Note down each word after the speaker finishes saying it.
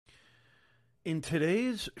In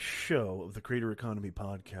today's show of the Creator Economy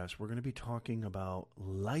Podcast, we're going to be talking about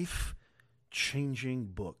life-changing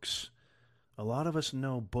books. A lot of us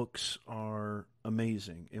know books are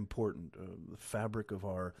amazing, important, the fabric of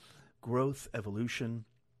our growth, evolution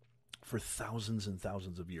for thousands and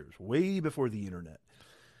thousands of years, way before the internet.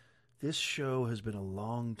 This show has been a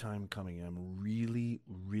long time coming. I'm really,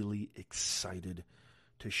 really excited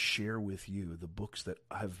to share with you the books that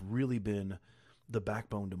have really been the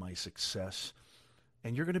backbone to my success.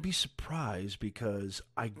 And you're going to be surprised because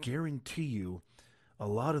I guarantee you a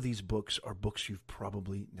lot of these books are books you've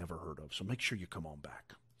probably never heard of. So make sure you come on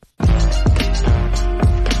back.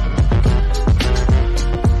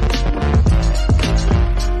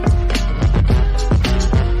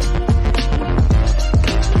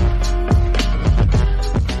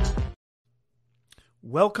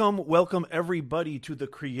 Welcome everybody to the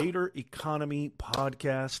Creator Economy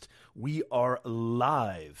Podcast. We are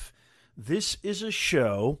live. This is a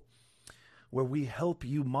show where we help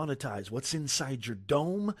you monetize what's inside your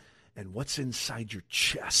dome and what's inside your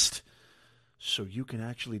chest so you can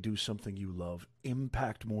actually do something you love,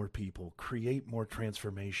 impact more people, create more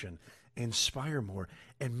transformation, inspire more,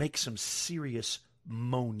 and make some serious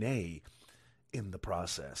money in the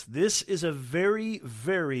process. This is a very,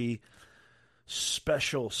 very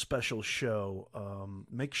special show.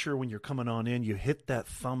 Make sure when you're coming on in, you hit that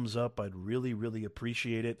thumbs up. I'd really, really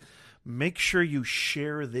appreciate it. Make sure you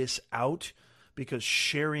share this out because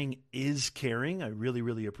sharing is caring. I really,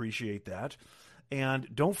 really appreciate that. And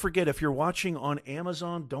don't forget, if you're watching on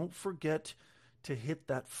Amazon, don't forget to hit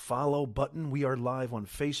that follow button. We are live on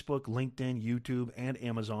Facebook, LinkedIn, YouTube, and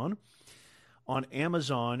Amazon. On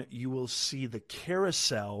Amazon, you will see the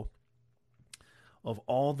carousel of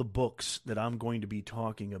all the books that I'm going to be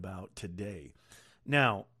talking about today.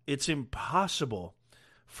 Now, it's impossible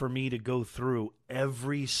for me to go through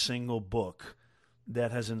every single book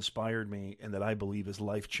that has inspired me and that I believe is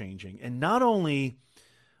life-changing. And not only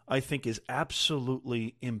I think is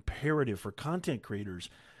absolutely imperative for content creators,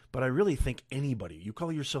 but I really think anybody, you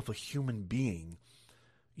call yourself a human being,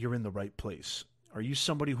 you're in the right place. Are you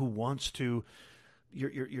somebody who wants to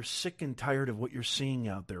You're sick and tired of what you're seeing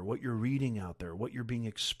out there, what you're reading out there, what you're being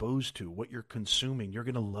exposed to, what you're consuming? You're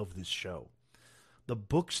going to love this show. The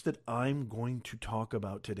books that I'm going to talk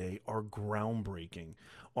about today are groundbreaking,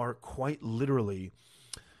 are quite literally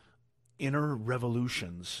inner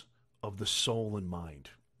revolutions of the soul and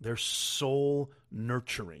mind. They're soul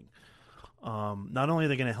nurturing. Not only are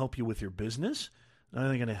they going to help you with your business, not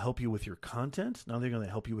only are they going to help you with your content, not only are they going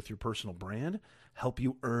to help you with your personal brand, help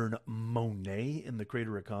you earn money in the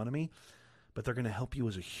creator economy, but they're going to help you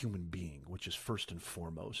as a human being, which is first and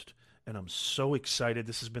foremost. And I'm so excited.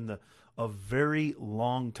 This has been a very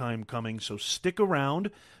long time coming, so stick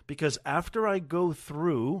around because after I go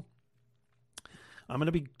through, I'm going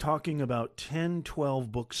to be talking about 10,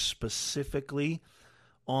 12 books specifically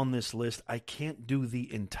on this list. I can't do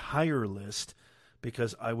the entire list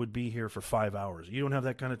because I would be here for 5 hours. You don't have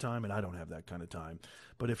that kind of time, and I don't have that kind of time.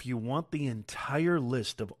 But if you want the entire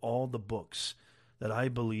list of all the books that I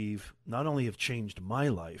believe not only have changed my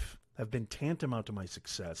life, have been tantamount to my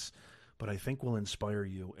success, but I think will inspire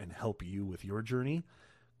you and help you with your journey,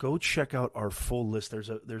 go check out our full list.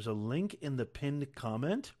 There's a link in the pinned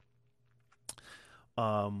comment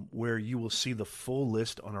where you will see the full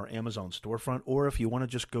list on our Amazon storefront. Or if you want to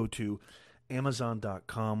just go to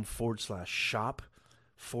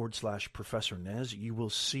amazon.com/shop/Professor Nez, you will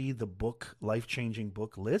see the book, life-changing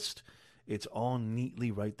book list. It's all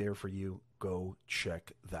neatly right there for you. Go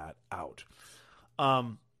check that out.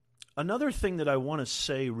 Another thing that I want to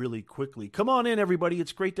say really quickly, come on in, everybody.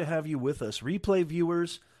 It's great to have you with us. Replay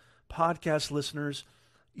viewers, podcast listeners,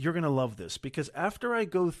 you're going to love this because after I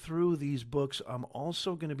go through these books, I'm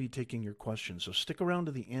also going to be taking your questions. So stick around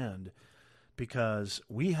to the end because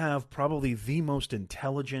we have probably the most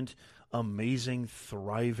intelligent, amazing,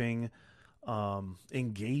 thriving,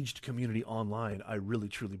 engaged community online. I really,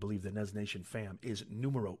 truly believe the Nez Nation fam is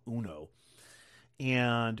numero uno.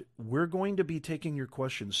 And we're going to be taking your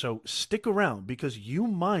questions. So stick around because you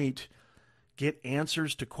might get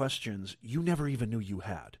answers to questions you never even knew you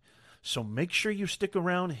had. So make sure you stick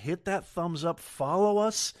around, hit that thumbs up, follow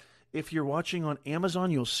us. If you're watching on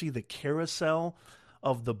Amazon, you'll see the carousel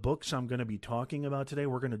of the books I'm going to be talking about today.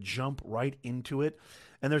 We're going to jump right into it.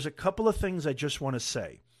 And there's a couple of things I just want to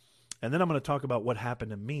say. And then I'm going to talk about what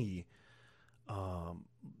happened to me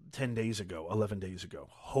 10 days ago, 11 days ago.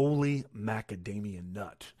 Holy macadamia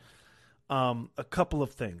nut. A couple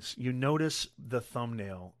of things. You notice the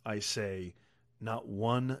thumbnail, I say, not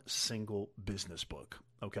one single business book.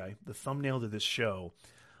 Okay? The thumbnail to this show,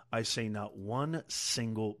 I say not one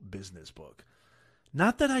single business book.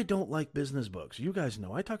 Not that I don't like business books. You guys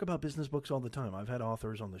know I talk about business books all the time. I've had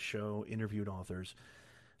authors on the show, interviewed authors.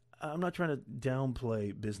 I'm not trying to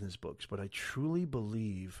downplay business books, but I truly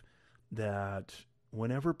believe that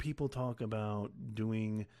whenever people talk about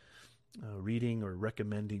doing reading or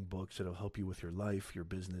recommending books that'll help you with your life, your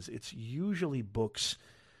business, it's usually books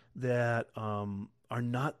that are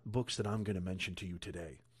not books that I'm going to mention to you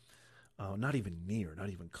today. Not even near,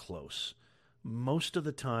 not even close. Most of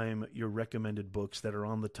the time, you're recommended books that are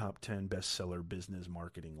on the top 10 bestseller business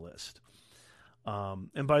marketing list.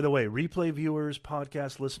 And by the way, replay viewers,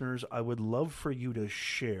 podcast listeners, I would love for you to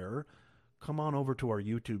share. Come on over to our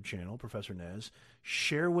YouTube channel, Professor Nez.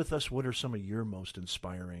 Share with us what are some of your most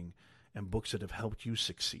inspiring and books that have helped you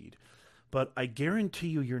succeed. But I guarantee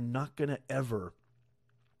you, you're going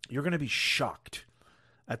to be shocked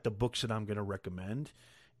at the books that I'm going to recommend.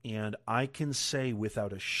 And I can say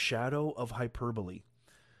without a shadow of hyperbole,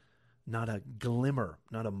 not a glimmer,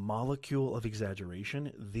 not a molecule of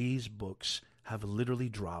exaggeration, these books have literally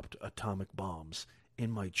dropped atomic bombs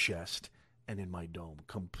in my chest and in my dome,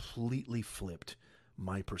 completely flipped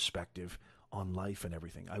my perspective on life and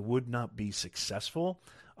everything. I would not be successful.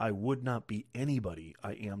 I would not be anybody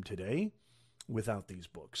I am today without these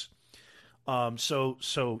books.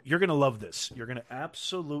 So you're going to love this. You're going to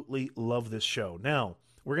absolutely love this show. Now,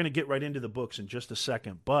 we're going to get right into the books in just a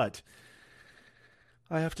second, but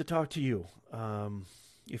I have to talk to you.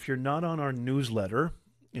 If you're not on our newsletter,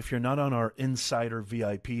 if you're not on our insider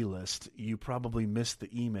VIP list, you probably missed the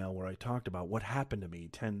email where I talked about what happened to me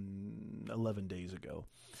 10, 11 days ago.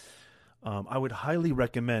 I would highly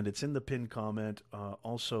recommend, it's in the pinned comment.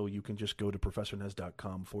 Also, you can just go to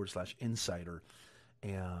professornez.com/insider,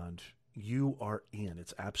 and you are in.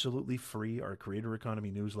 It's absolutely free, our Creator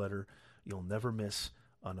Economy newsletter. You'll never miss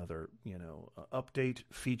another, update,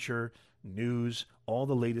 feature, news, all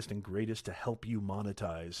the latest and greatest to help you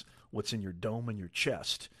monetize what's in your dome and your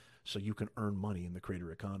chest so you can earn money in the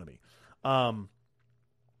creator economy. I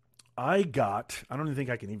don't even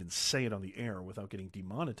think I can even say it on the air without getting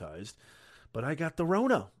demonetized, but I got the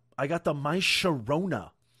Rona. I got the My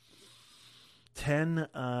Sharona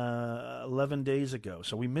 11 days ago.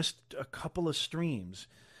 So we missed a couple of streams.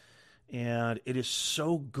 And it is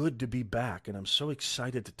so good to be back, and I'm so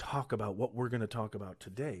excited to talk about what we're going to talk about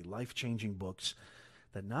today, life-changing books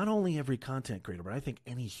that not only every content creator, but I think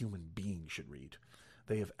any human being should read.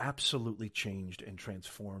 They have absolutely changed and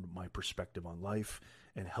transformed my perspective on life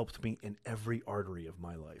and helped me in every artery of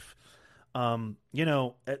my life.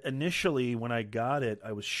 Initially when I got it,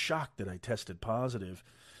 I was shocked that I tested positive,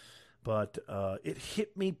 but it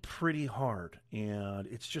hit me pretty hard, and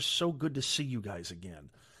it's just so good to see you guys again.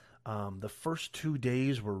 The first 2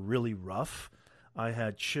 days were really rough. I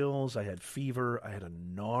had chills, I had fever, I had a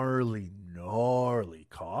gnarly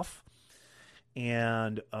cough,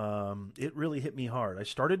 and it really hit me hard. I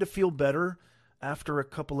started to feel better after a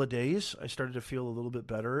couple of days. I started to feel a little bit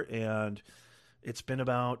better, and it's been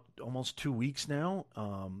about almost 2 weeks now.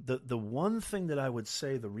 The one thing that I would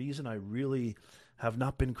say, the reason I really have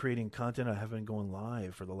not been creating content, I haven't been going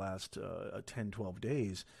live for the last 10, 12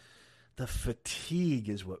 days, the fatigue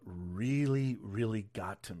is what really, really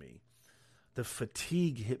got to me. The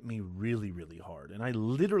fatigue hit me really, really hard. And I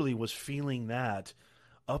literally was feeling that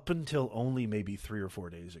up until only maybe 3 or 4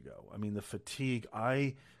 days ago. I mean, the fatigue,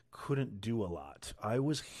 I couldn't do a lot. I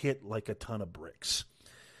was hit like a ton of bricks.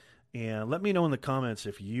 And let me know in the comments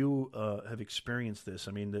if you have experienced this.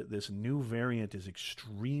 I mean, this new variant is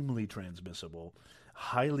extremely transmissible,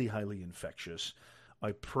 highly, highly infectious.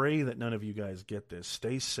 I pray that none of you guys get this.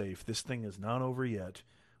 Stay safe. This thing is not over yet.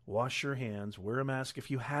 Wash your hands. Wear a mask if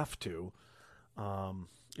you have to.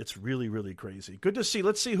 It's really, really crazy. Good to see.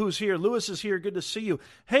 Let's see who's here. Lewis is here. Good to see you.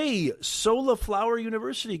 Hey, Sola Flower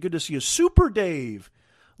University. Good to see you. Super Dave.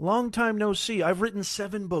 Long time no see. I've written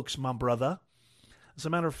 7 books, my brother. As a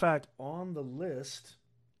matter of fact, on the list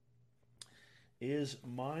is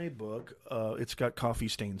my book. It's got coffee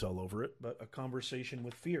stains all over it, but A Conversation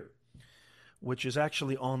with Fear, which is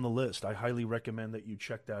actually on the list. I highly recommend that you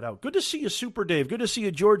check that out. Good to see you, Super Dave. Good to see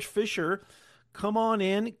you, George Fisher. Come on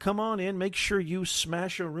in. Make sure you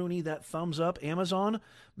smash a Rooney that thumbs up. Amazon,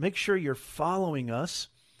 make sure you're following us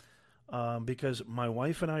because my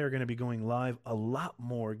wife and I are going to be going live a lot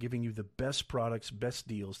more, giving you the best products, best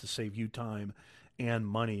deals to save you time and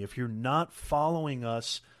money. If you're not following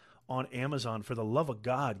us on Amazon, for the love of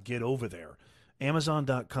God, get over there.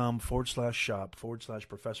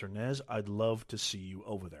 Amazon.com/shop/Professor Nez. I'd love to see you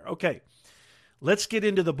over there. Okay, let's get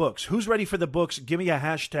into the books. Who's ready for the books? Give me a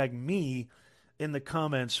hashtag me in the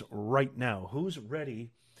comments right now. Who's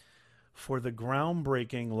ready for the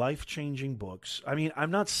groundbreaking, life-changing books. I mean,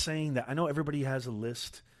 I'm not saying that. I know everybody has a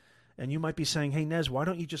list, and you might be saying, hey, Nez, why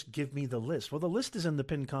don't you just give me the list? Well, the list is in the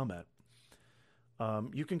pinned comment.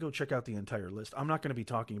 You can go check out the entire list. I'm not going to be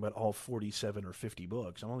talking about all 47 or 50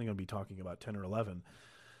 books. I'm only going to be talking about 10 or 11.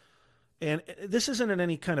 And this isn't in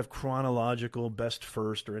any kind of chronological best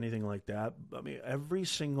first or anything like that. I mean, every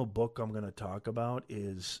single book I'm going to talk about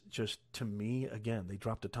is just, to me, again, they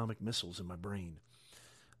dropped atomic missiles in my brain.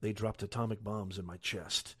 They dropped atomic bombs in my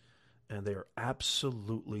chest. And they are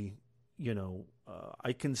absolutely,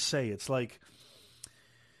 I can say it's like,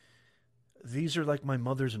 these are like my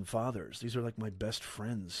mothers and fathers. These are like my best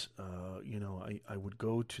friends. I would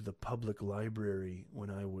go to the public library when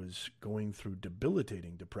I was going through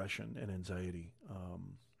debilitating depression and anxiety.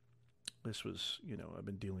 This was, I've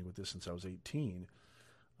been dealing with this since I was 18.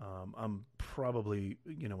 I'm probably,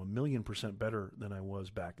 1,000,000% better than I was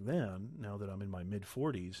back then, now that I'm in my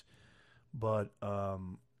mid-40s. But,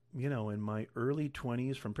 in my early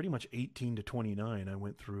 20s, from pretty much 18 to 29, I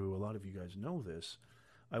went through, a lot of you guys know this,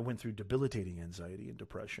 I went through debilitating anxiety and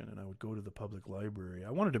depression, and I would go to the public library.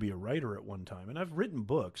 I wanted to be a writer at one time, and I've written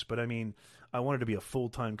books, but I wanted to be a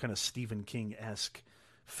full-time kind of Stephen King-esque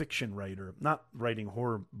fiction writer. Not writing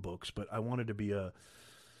horror books, but I wanted to be a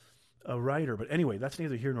writer. But anyway, that's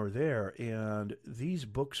neither here nor there, and these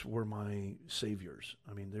books were my saviors.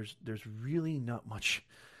 I mean, there's really not much...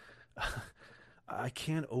 I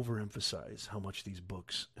can't overemphasize how much these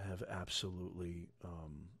books have absolutely,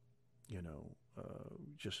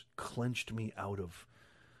 just clenched me out of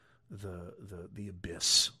the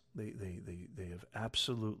abyss. They have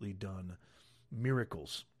absolutely done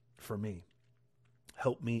miracles for me,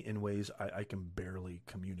 helped me in ways I can barely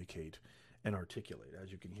communicate and articulate,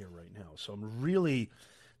 as you can hear right now. So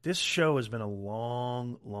this show has been a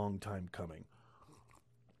long, long time coming.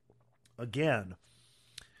 Again,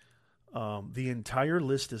 the entire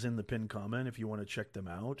list is in the pinned comment if you want to check them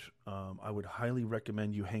out. I would highly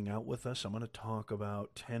recommend you hang out with us. I'm going to talk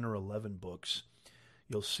about 10 or 11 books.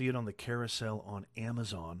 You'll see it on the carousel on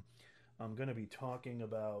Amazon. I'm going to be talking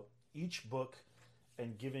about each book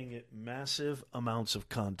and giving it massive amounts of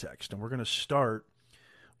context. And we're going to start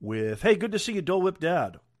with, hey, good to see you, Dole Whip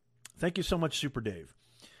Dad. Thank you so much, Super Dave.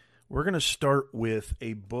 We're going to start with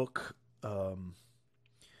a book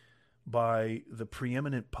by the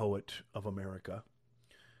preeminent poet of America,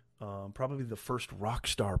 probably the first rock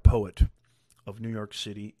star poet of New York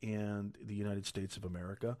City and the United States of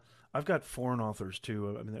America. I've got foreign authors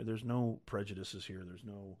too. I mean, there's no prejudices here. There's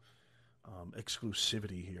no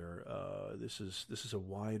exclusivity here. This is a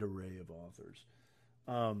wide array of authors.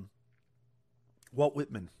 Walt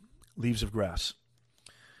Whitman, Leaves of Grass.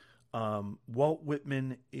 Walt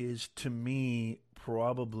Whitman is, to me,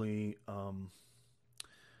 probably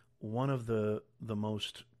one of the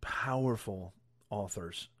most powerful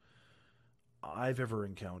authors I've ever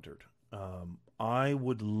encountered. I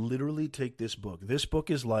would literally take this book. This book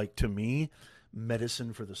is like, to me,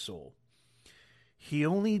 medicine for the soul. He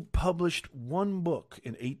only published one book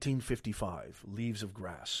in 1855, Leaves of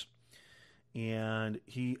Grass. And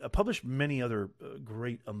he published many other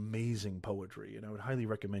great, amazing poetry, and I would highly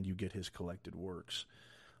recommend you get his collected works.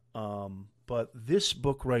 But this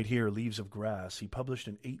book right here, Leaves of Grass, he published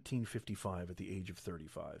in 1855 at the age of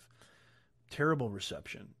 35. Terrible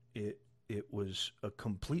reception. It was a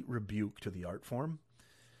complete rebuke to the art form.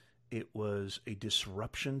 It was a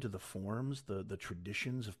disruption to the forms, the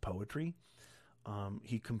traditions of poetry.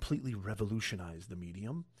 He completely revolutionized the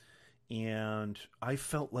medium. And I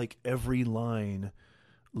felt like every line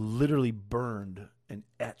literally burned and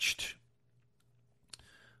etched,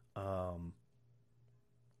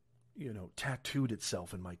 tattooed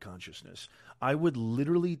itself in my consciousness. I would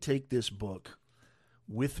literally take this book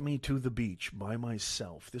with me to the beach by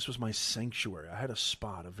myself. This was my sanctuary. I had a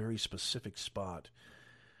spot, a very specific spot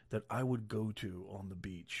that I would go to on the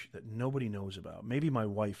beach that nobody knows about. Maybe my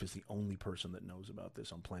wife is the only person that knows about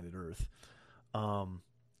this on planet Earth.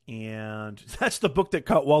 And that's the book that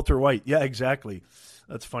caught Walter White. Yeah, exactly.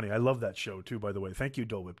 That's funny. I love that show, too, by the way. Thank you,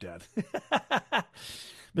 Dole Whip Dad.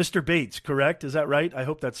 Mr. Bates, correct? Is that right? I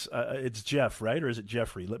hope that's it's Jeff, right? Or is it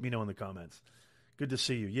Jeffrey? Let me know in the comments. Good to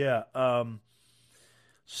see you. Yeah.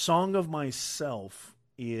 Song of Myself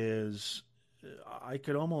is, I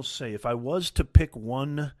could almost say, if I was to pick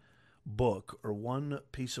one book or one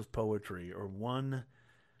piece of poetry or one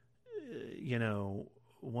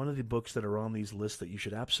of the books that are on these lists that you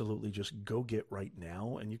should absolutely just go get right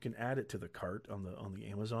now, and you can add it to the cart on the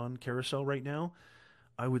Amazon carousel right now,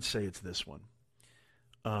 I would say it's this one.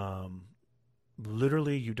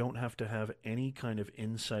 Literally, you don't have to have any kind of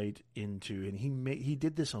insight into, and he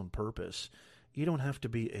did this on purpose. You don't have to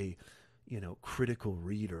be a critical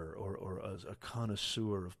reader or a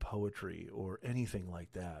connoisseur of poetry or anything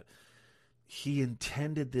like that. He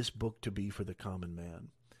intended this book to be for the common man.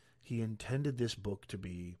 He intended this book to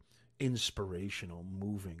be inspirational,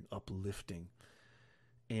 moving, uplifting.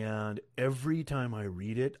 And every time I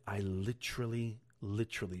read it, I literally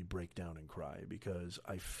break down and cry because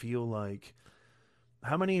I feel like,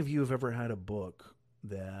 how many of you have ever had a book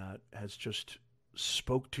that has just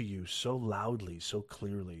spoke to you so loudly, so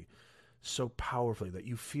clearly, so powerfully that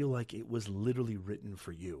you feel like it was literally written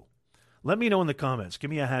for you? Let me know in the comments. Give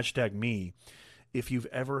me a hashtag me if you've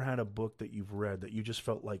ever had a book that you've read that you just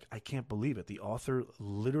felt like, I can't believe it. The author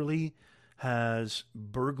literally has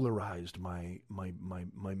burglarized my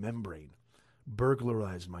membrane,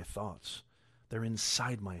 burglarized my thoughts. They're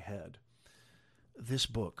inside my head. This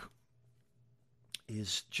book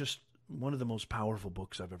is just one of the most powerful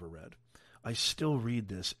books I've ever read. I still read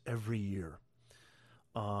this every year.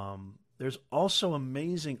 There's also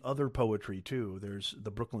amazing other poetry, too. There's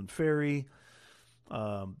The Brooklyn Ferry.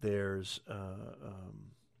 There's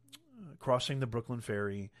Crossing the Brooklyn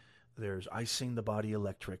Ferry. There's I Sing the Body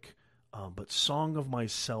Electric. But Song of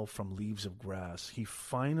Myself from Leaves of Grass. He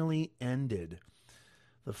finally ended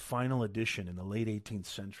the final edition in the late 18th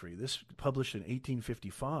century. This published in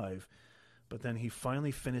 1855, but then he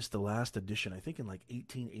finally finished the last edition, I think in like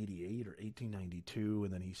 1888 or 1892,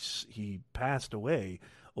 and then he passed away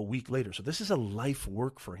a week later. So this is a life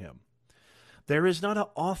work for him. There is not an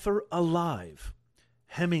author alive.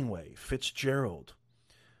 Hemingway, Fitzgerald,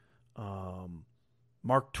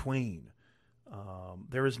 Mark Twain.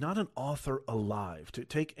 There is not an author alive, to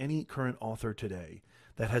take any current author today,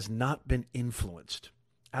 that has not been influenced.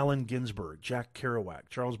 Allen Ginsberg, Jack Kerouac,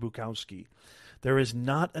 Charles Bukowski. There is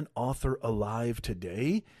not an author alive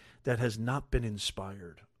today that has not been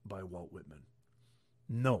inspired by Walt Whitman.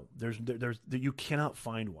 No, you cannot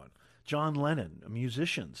find one. John Lennon,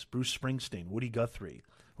 musicians, Bruce Springsteen, Woody Guthrie,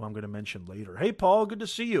 who I'm going to mention later. Hey, Paul, good to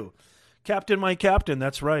see you. Captain, my captain,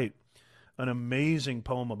 that's right. An amazing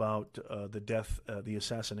poem about the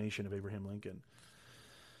assassination of Abraham Lincoln.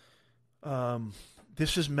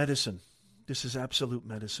 This is medicine. This is absolute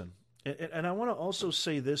medicine. And I want to also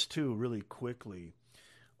say this, too, really quickly.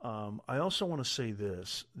 I also want to say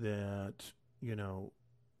this, that,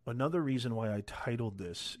 another reason why I titled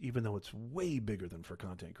this, even though it's way bigger than for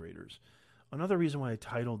content creators, another reason why I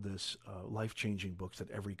titled this Life-Changing Books That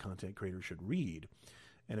Every Content Creator Should Read.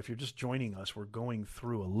 And if you're just joining us, we're going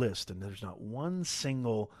through a list, and there's not one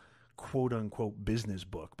single quote-unquote business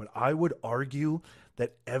book. But I would argue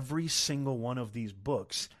that every single one of these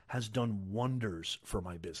books has done wonders for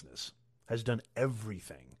my business, has done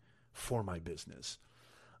everything for my business.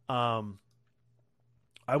 I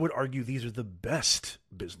would argue these are the best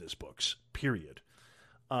business books, period.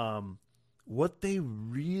 What they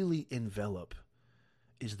really envelop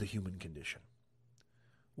is the human condition.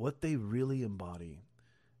 What they really embody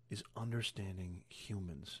is understanding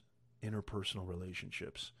humans, interpersonal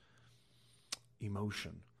relationships,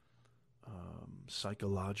 emotion,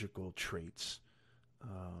 psychological traits,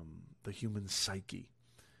 the human psyche.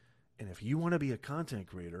 And if you want to be a content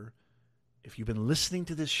creator, if you've been listening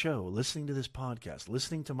to this show, listening to this podcast,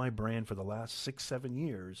 listening to my brand for the last 6-7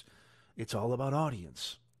 years, it's all about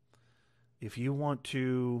audience. If you want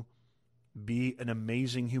to be an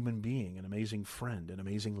amazing human being, an amazing friend, an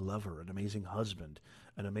amazing lover, an amazing husband,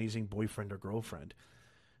 an amazing boyfriend or girlfriend,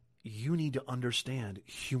 you need to understand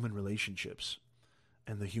human relationships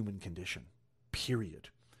and the human condition, period.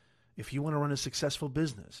 If you want to run a successful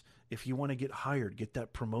business, if you want to get hired, get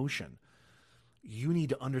that promotion, you need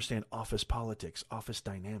to understand office politics, office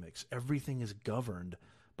dynamics. Everything is governed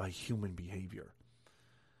by human behavior.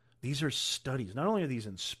 These are studies. Not only are these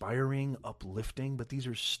inspiring, uplifting, but these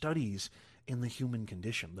are studies in the human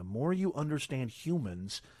condition. The more you understand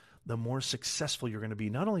humans, the more successful you're going to be,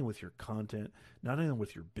 not only with your content, not only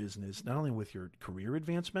with your business, not only with your career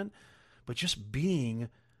advancement, but just being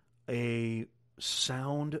a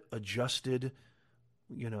sound, adjusted,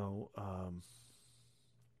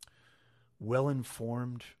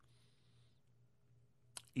 well-informed,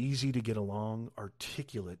 easy to get along,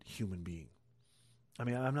 articulate human being. I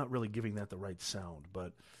mean, I'm not really giving that the right sound,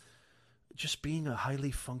 but just being a highly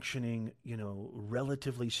functioning,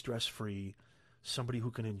 relatively stress-free, somebody who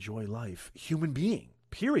can enjoy life, human being,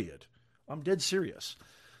 period. I'm dead serious.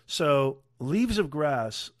 So Leaves of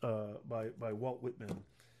Grass by Walt Whitman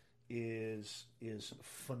is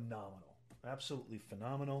phenomenal, absolutely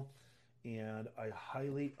phenomenal, and I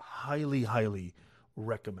highly, highly, highly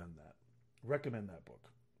recommend that. Recommend that book.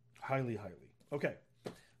 Highly, highly. Okay.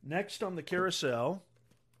 Next on the carousel,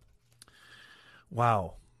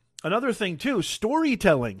 wow. Another thing too,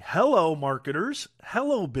 storytelling. Hello, marketers.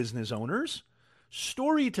 Hello, business owners.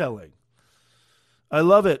 Storytelling. I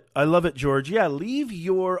love it. I love it, George. Yeah, leave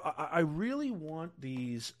your. I really want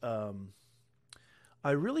these.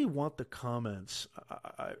 I really want the comments.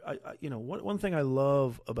 One thing I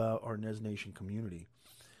love about our Nez Nation community,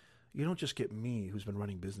 you don't just get me, who's been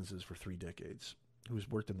running businesses for 3 decades, who's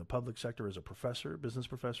worked in the public sector as a professor, business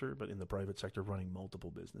professor, but in the private sector running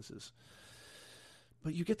multiple businesses.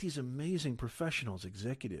 But you get these amazing professionals,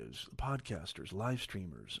 executives, podcasters, live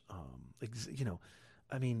streamers,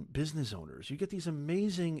 business owners. You get these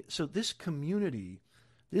amazing. So this community,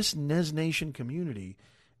 this Nez Nation community,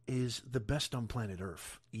 is the best on planet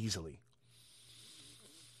Earth, easily.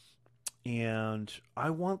 And I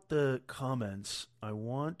want the comments, I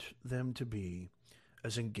want them to be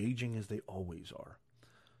as engaging as they always are.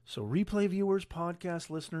 So replay viewers, podcast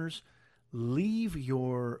listeners, leave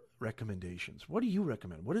your recommendations. What do you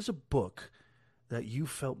recommend? What is a book that you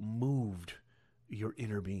felt moved your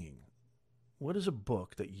inner being? What is a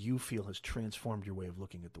book that you feel has transformed your way of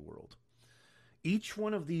looking at the world? Each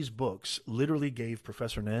one of these books literally gave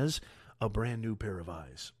Professor Nez a brand new pair of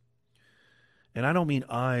eyes. And I don't mean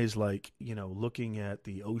eyes like, looking at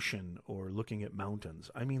the ocean or looking at mountains.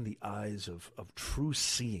 I mean the eyes of true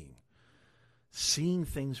seeing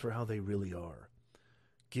things for how they really are,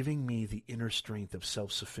 giving me the inner strength of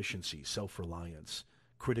self-sufficiency, self-reliance,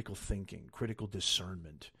 critical thinking, critical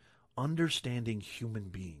discernment, understanding human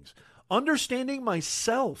beings, understanding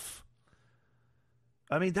myself.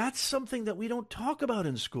 I mean, that's something that we don't talk about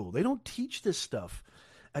in school. They don't teach this stuff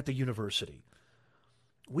at the university.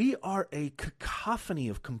 We are a cacophony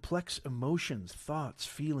of complex emotions, thoughts,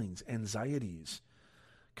 feelings, anxieties,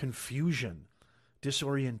 confusion,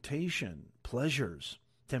 disorientation, pleasures,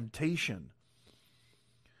 temptation.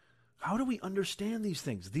 How do we understand these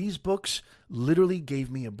things? These books literally gave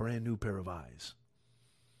me a brand new pair of eyes.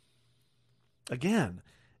 Again,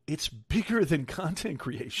 it's bigger than content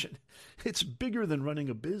creation. It's bigger than running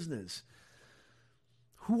a business.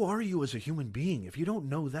 Who are you as a human being? If you don't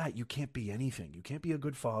know that, you can't be anything. You can't be a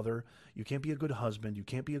good father. You can't be a good husband. You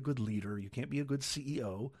can't be a good leader. You can't be a good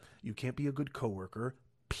CEO. You can't be a good coworker,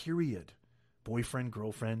 period. Boyfriend,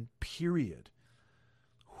 girlfriend, period.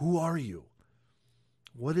 Who are you?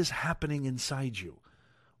 What is happening inside you?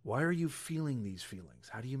 Why are you feeling these feelings?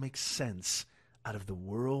 How do you make sense out of the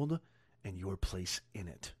world and your place in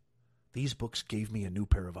it? These books gave me a new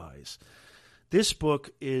pair of eyes. This book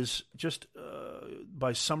is just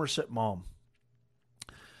by Somerset Maugham.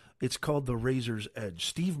 It's called The Razor's Edge.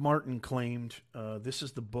 Steve Martin claimed this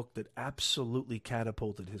is the book that absolutely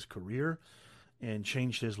catapulted his career and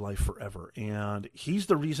changed his life forever. And he's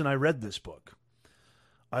the reason I read this book.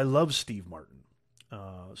 I love Steve Martin.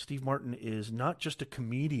 Steve Martin is not just a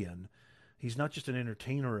comedian. He's not just an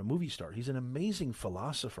entertainer or a movie star. He's an amazing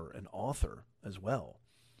philosopher and author as well.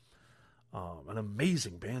 An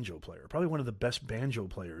amazing banjo player, probably one of the best banjo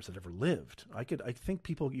players that ever lived. I think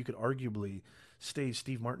you could arguably say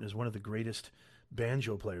Steve Martin is one of the greatest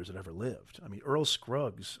banjo players that ever lived. I mean, Earl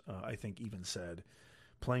Scruggs, I think, even said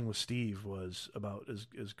playing with Steve was about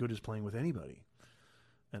as good as playing with anybody.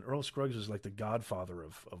 And Earl Scruggs is like the godfather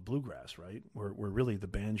of bluegrass, right? Where really the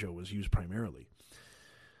banjo was used primarily.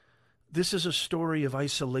 This is a story of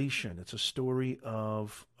isolation. It's a story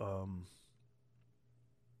of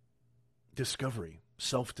discovery,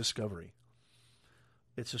 self-discovery.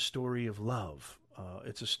 It's a story of love.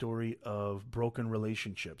 It's a story of broken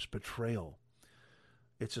relationships, betrayal.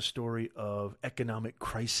 It's a story of economic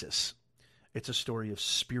crisis. It's a story of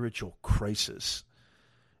spiritual crisis.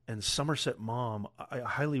 And Somerset Maugham, I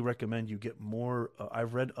highly recommend you get more.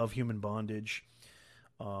 I've read Of Human Bondage,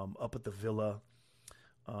 Up at the Villa.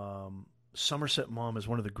 Somerset Maugham is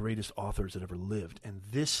one of the greatest authors that ever lived. And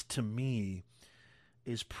this, to me,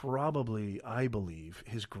 is probably, I believe,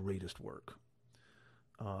 his greatest work.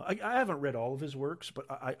 I haven't read all of his works, but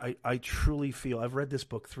I truly feel, I've read this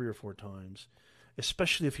book 3 or 4 times,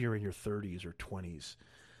 especially if you're in your 30s or 20s.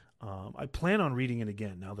 I plan on reading it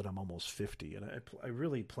again now that I'm almost 50, and I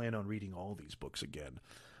really plan on reading all these books again.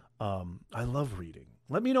 I love reading.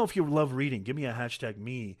 Let me know if you love reading. Give me a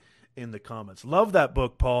 #me in the comments. Love that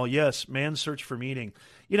book, Paul. Yes, Man's Search for Meaning.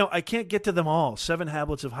 I can't get to them all. 7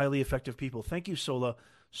 Habits of Highly Effective People. Thank you, Sola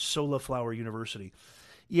Flower University.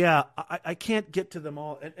 Yeah, I can't get to them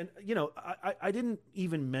all. And I didn't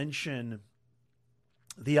even mention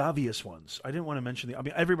the obvious ones. I didn't want to mention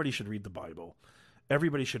everybody should read the Bible.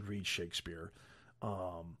 Everybody should read Shakespeare.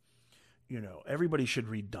 Everybody should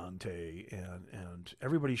read Dante, and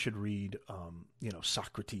everybody should read,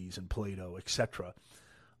 Socrates and Plato, etc.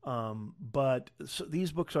 But so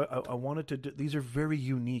these books, I wanted to do, these are very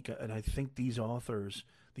unique, and I think these authors,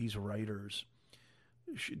 these writers,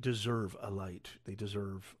 deserve a light. They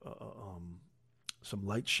deserve some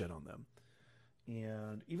light shed on them.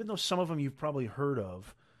 And even though some of them you've probably heard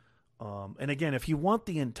of, and again, if you want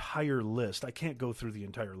the entire list, I can't go through the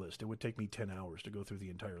entire list. It would take me 10 hours to go through the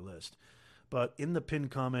entire list. But in the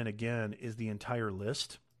pinned comment, again, is the entire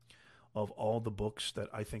list of all the books that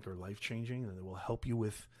I think are life-changing and that will help you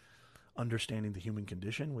with understanding the human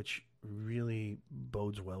condition, which really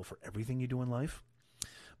bodes well for everything you do in life.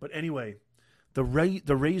 But anyway, The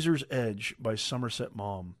Razor's Edge by Somerset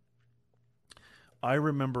Maugham. I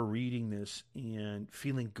remember reading this and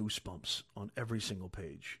feeling goosebumps on every single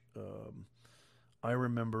page. I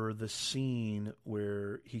remember the scene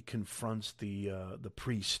where he confronts the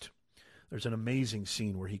priest. There's an amazing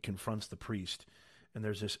scene where he confronts the priest, and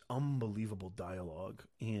there's this unbelievable dialogue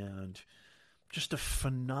and just a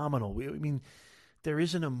phenomenal. I mean, there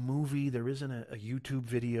isn't a movie, there isn't a YouTube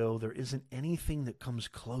video, there isn't anything that comes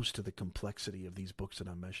close to the complexity of these books that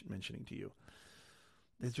I'm mentioning to you.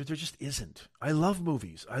 There just isn't. I love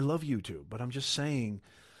movies. I love YouTube. But I'm just saying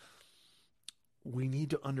we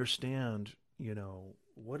need to understand,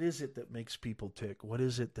 what is it that makes people tick? What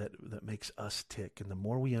is it that makes us tick? And the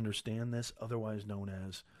more we understand this, otherwise known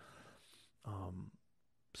as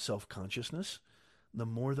self-consciousness, the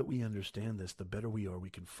more that we understand this, the better we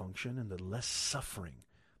can function, and the less suffering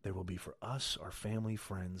there will be for us, our family,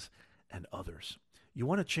 friends, and others. You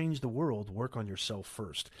want to change the world, work on yourself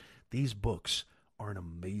first. These books are an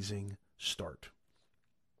amazing start.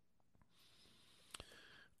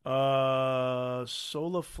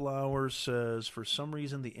 Solaflower says, for some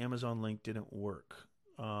reason the Amazon link didn't work.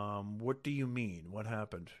 What do you mean? What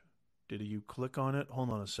happened? Did you click on it?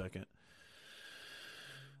 Hold on a second.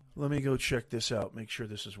 Let me go check this out. Make sure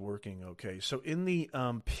this is working okay. So in the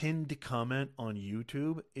pinned comment on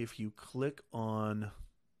YouTube, if you click on...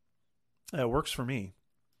 it works for me.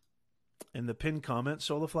 In the pinned comment,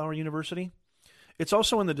 Solaflower University... it's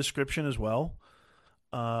also in the description as well.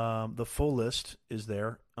 The full list is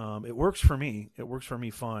there. It works for me. It works for me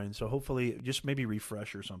fine. So hopefully, just maybe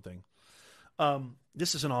refresh or something.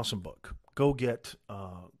 This is an awesome book. Go get.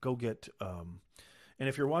 And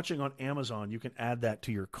if you're watching on Amazon, you can add that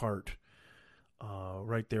to your cart.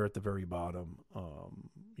 Right there at the very bottom,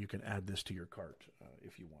 you can add this to your cart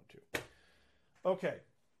if you want to. Okay.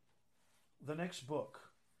 The next book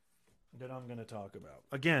that I'm going to talk about.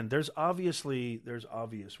 Again, there's obvious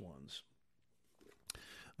ones.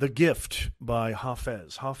 The Gift by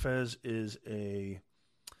Hafez. Hafez is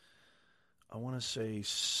I want to say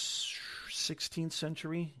 16th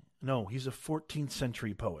century. No, he's a 14th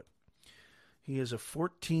century poet. He is a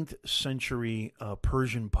 14th century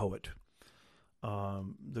Persian poet,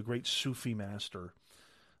 the great Sufi master.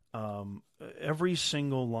 Every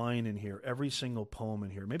single line in here, every single poem in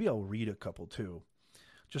here, maybe I'll read a couple too,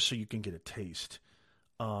 just so you can get a taste.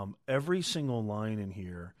 Every single line in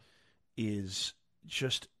here is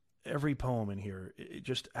just, every poem in here, it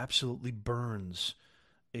just absolutely burns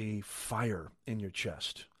a fire in your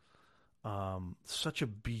chest. Such a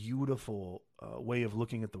beautiful way of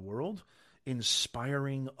looking at the world,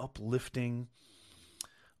 inspiring, uplifting,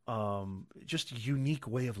 just a unique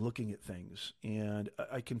way of looking at things. And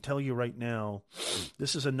I can tell you right now,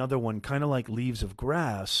 this is another one, kind of like Leaves of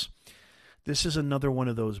Grass. This is another one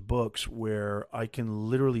of those books where I can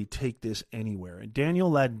literally take this anywhere. And Daniel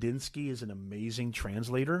Landinsky is an amazing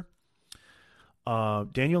translator.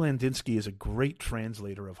 Daniel Landinsky is a great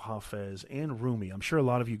translator of Hafez and Rumi. I'm sure a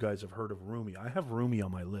lot of you guys have heard of Rumi. I have Rumi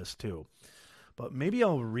on my list too. But maybe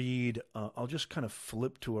I'll read, I'll just kind of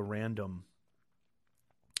flip to a random.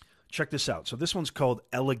 Check this out. So this one's called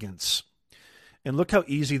Elegance. And look how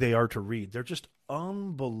easy they are to read. They're just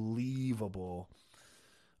unbelievable.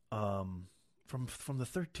 From the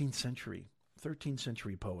 13th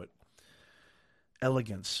century poet.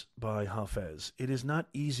 Elegance by Hafez. It is not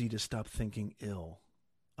easy to stop thinking ill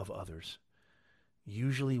of others.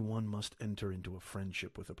 Usually one must enter into a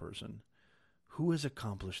friendship with a person who has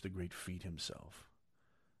accomplished the great feat himself.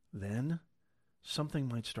 Then something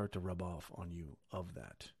might start to rub off on you of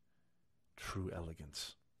that true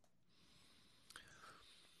elegance.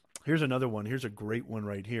 Here's another one. Here's a great one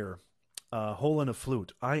right here. Hole in a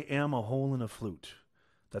flute. I am a hole in a flute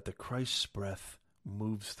that the Christ's breath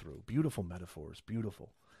moves through. Beautiful metaphors,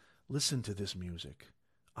 beautiful. Listen to this music.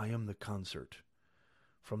 I am the concert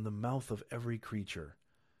from the mouth of every creature,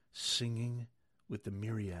 singing with the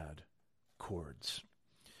myriad chords.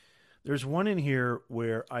 There's one in here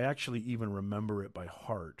where I actually even remember it by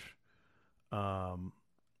heart,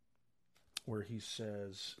 where he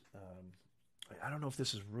says, I don't know if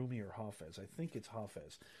this is Rumi or Hafez. I think it's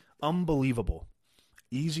Hafez. Unbelievable.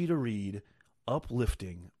 Easy to read,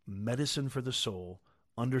 uplifting, medicine for the soul,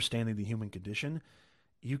 understanding the human condition.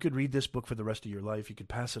 You could read this book for the rest of your life. You could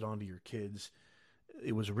pass it on to your kids.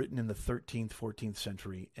 It was written in the 13th, 14th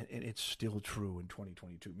century, and it's still true in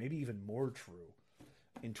 2022, maybe even more true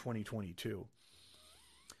in 2022.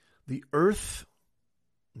 The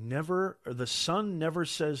sun never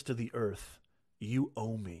says to the earth, you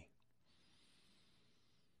owe me.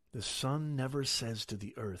 The sun never says to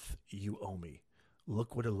the earth, you owe me.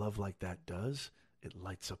 Look what a love like that does. It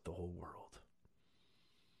lights up the whole world.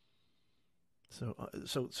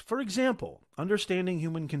 So for example, understanding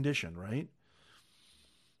human condition, right?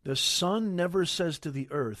 The sun never says to the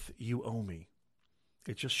earth, you owe me.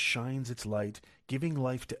 It just shines its light, giving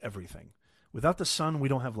life to everything. Without the sun, we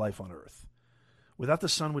don't have life on earth. Without the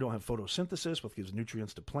sun, we don't have photosynthesis, which gives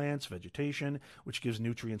nutrients to plants, vegetation, which gives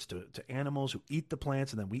nutrients to animals who eat the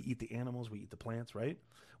plants, and then we eat the animals, we eat the plants, right?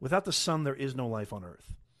 Without the sun, there is no life on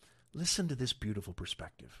earth. Listen to this beautiful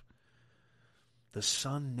perspective. The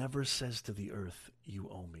sun never says to the earth, you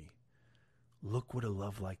owe me. Look what a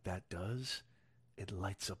love like that does. It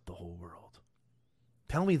lights up the whole world.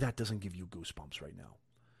 Tell me that doesn't give you goosebumps right now.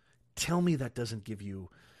 Tell me that doesn't give you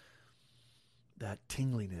that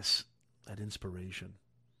tingliness, that inspiration.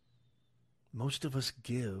 Most of us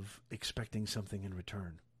give expecting something in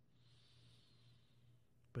return.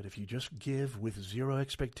 But if you just give with zero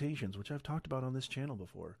expectations, which I've talked about on this channel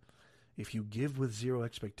before, if you give with zero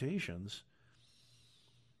expectations,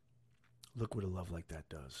 look what a love like that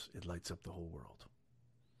does. It lights up the whole world.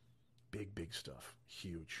 Big, big stuff.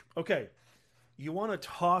 Huge. Okay, you want to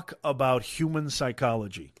talk about human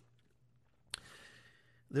psychology.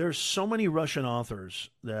 There's so many Russian authors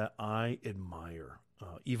that I admire.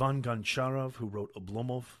 Ivan Goncharov, who wrote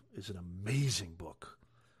Oblomov, is an amazing book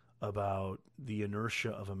about the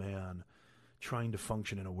inertia of a man trying to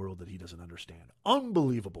function in a world that he doesn't understand.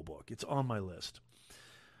 Unbelievable book. It's on my list.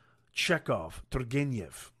 Chekhov,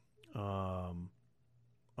 Turgenev,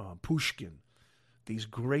 Pushkin, these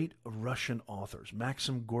great Russian authors,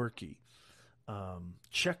 Maxim Gorky.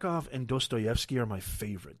 Chekhov and Dostoevsky are my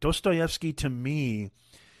favorite. Dostoevsky, to me,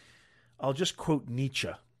 I'll just quote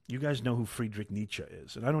Nietzsche. You guys know who Friedrich Nietzsche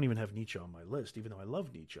is, and I don't even have Nietzsche on my list, even though I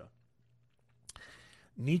love Nietzsche.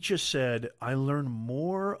 Nietzsche said, I learn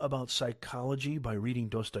more about psychology by reading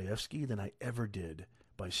Dostoevsky than I ever did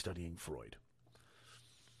by studying Freud.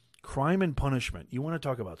 Crime and Punishment. You want to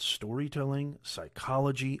talk about storytelling,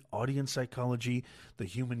 psychology, audience psychology, the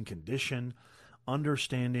human condition,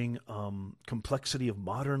 understanding complexity of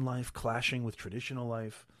modern life clashing with traditional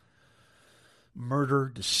life,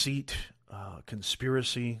 murder, deceit,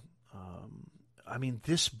 conspiracy.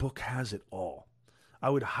 This book has it all. I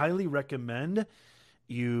would highly recommend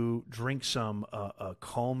you drink some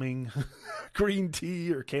calming green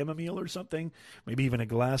tea or chamomile or something, maybe even a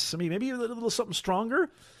glass, maybe a little something stronger,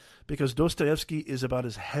 because Dostoevsky is about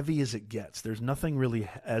as heavy as it gets. There's nothing really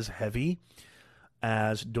as heavy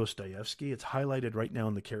as Dostoevsky. It's highlighted right now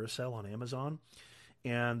in the carousel on Amazon.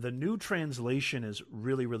 And the new translation is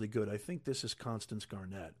really, really good. I think this is Constance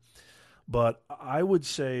Garnett. But I would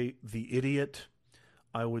say The Idiot,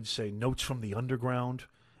 I would say Notes from the Underground,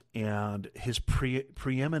 and his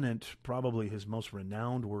preeminent, probably his most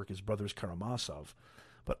renowned work is Brothers Karamazov.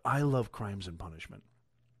 But I love Crimes and Punishment.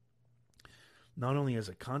 Not only as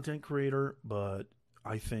a content creator, but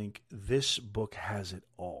I think this book has it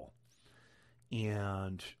all.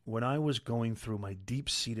 And when I was going through my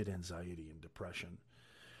deep-seated anxiety and depression,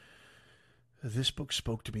 this book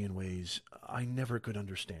spoke to me in ways I never could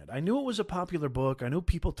understand. I knew it was a popular book. I know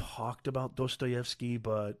people talked about Dostoevsky,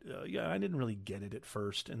 but I didn't really get it at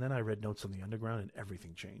first. And then I read Notes on the Underground, and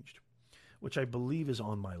everything changed, which I believe is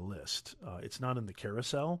on my list. It's not in the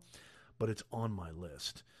carousel, but it's on my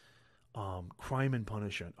list. Crime and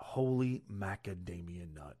Punishment, holy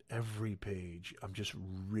macadamia nut. Every page, I'm just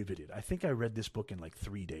riveted. I think I read this book in like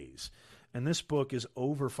 3 days. And this book is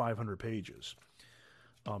over 500 pages,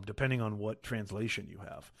 depending on what translation you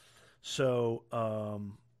have. So,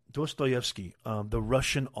 Dostoevsky, the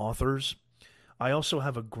Russian authors. I also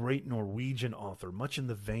have a great Norwegian author, much in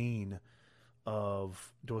the vein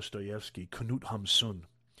of Dostoevsky, Knut Hamsun.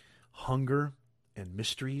 Hunger and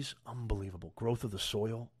Mysteries, unbelievable. Growth of the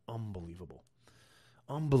Soil, unbelievable.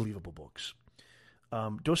 Unbelievable books.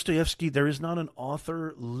 Dostoevsky, there is not an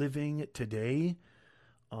author living today.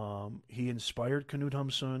 He inspired Knut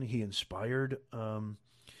Hamsun. He inspired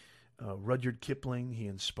Rudyard Kipling. He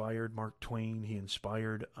inspired Mark Twain. He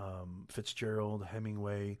inspired Fitzgerald,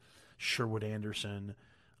 Hemingway, Sherwood Anderson.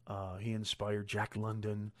 He inspired Jack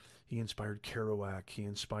London. He inspired Kerouac. He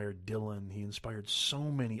inspired Dylan. He inspired so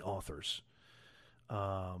many authors.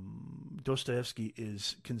 Dostoevsky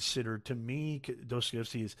is considered, to me,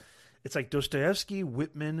 Dostoevsky is, it's like Dostoevsky,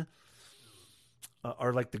 Whitman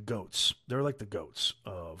are like the goats. They're like the goats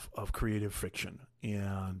of creative fiction.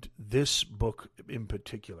 And this book in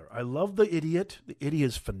particular, I love The Idiot. The Idiot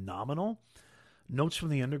is phenomenal. Notes from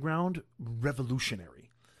the Underground,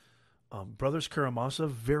 revolutionary. Brothers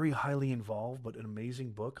Karamazov, very highly involved, but an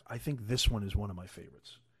amazing book. I think this one is one of my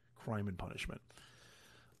favorites. Crime and Punishment.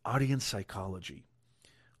 Audience Psychology.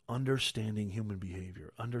 Understanding human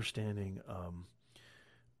behavior. Understanding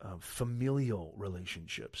familial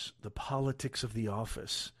relationships. The politics of the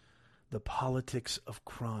office. The politics of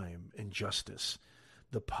crime and justice.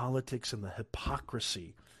 The politics and the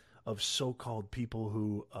hypocrisy of so-called people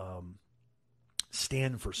who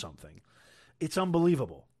stand for something. It's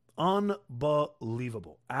unbelievable.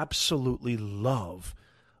 Unbelievable. Absolutely love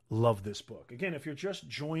this book. Again, if you're just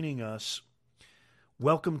joining us,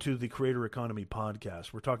 welcome to the Creator Economy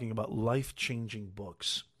Podcast. We're talking about life-changing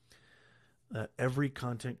books that every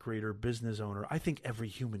content creator, business owner, I think every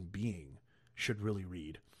human being should really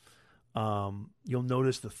read. You'll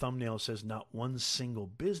notice the thumbnail says not one single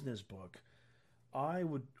business book. I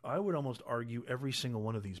would almost argue every single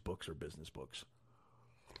one of these books are business books,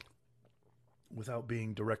 without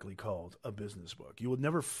being directly called a business book. You would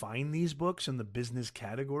never find these books in the business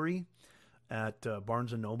category at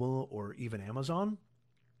Barnes & Noble or even Amazon,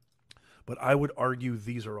 but I would argue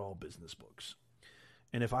these are all business books.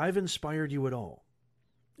 And if I've inspired you at all,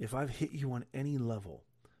 if I've hit you on any level,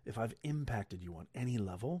 if I've impacted you on any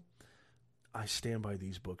level, I stand by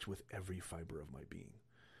these books with every fiber of my being.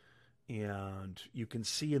 And you can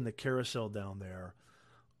see in the carousel down there,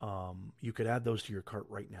 you could add those to your cart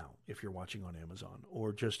right now if you're watching on Amazon,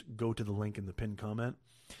 or just go to the link in the pinned comment.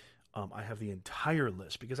 I have the entire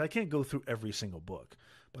list because I can't go through every single book,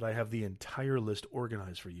 but I have the entire list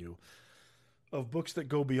organized for you of books that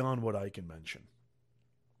go beyond what I can mention.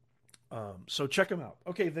 So check them out.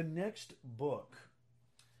 Okay, the next book.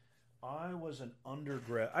 I was an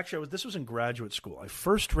undergrad. Actually, this was in graduate school. I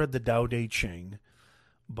first read the Tao Te Ching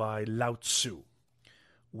by Lao Tzu,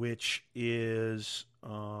 which is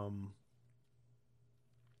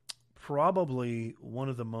probably one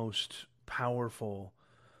of the most powerful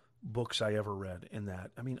books I ever read in that.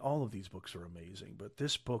 I mean, all of these books are amazing, but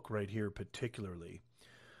this book right here particularly,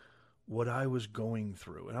 what I was going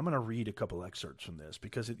through, and I'm going to read a couple excerpts from this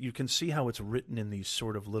because you can see how it's written in these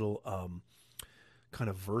sort of little kind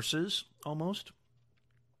of verses almost.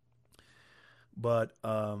 But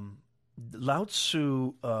Lao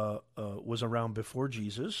Tzu was around before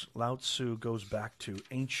Jesus. Lao Tzu goes back to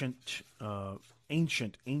ancient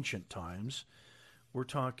times. We're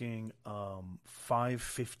talking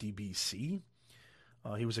 550 BC.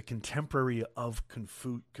 He was a contemporary of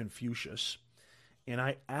Confucius. And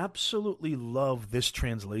I absolutely love this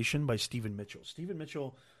translation by Stephen Mitchell. Stephen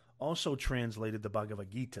Mitchell also translated the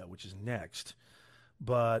Bhagavad Gita, which is next.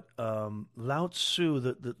 But Lao Tzu,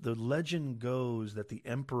 the legend goes that the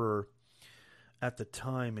emperor at the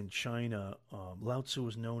time in China, Lao Tzu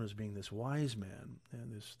was known as being this wise man,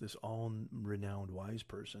 and this all-renowned wise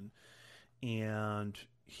person. And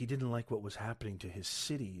he didn't like what was happening to his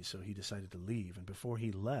city, so he decided to leave. And before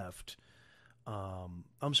he left,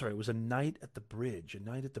 it was a night at the bridge.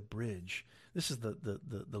 This is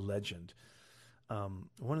the legend.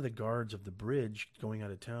 One of the guards of the bridge going out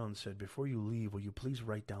of town said, "Before you leave, will you please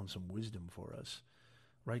write down some wisdom for us?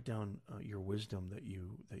 Write down your wisdom that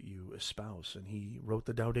you espouse." And he wrote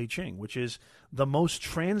the Tao Te Ching, which is the most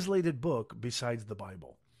translated book besides the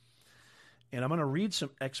Bible. And I'm going to read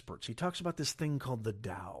some experts. He talks about this thing called the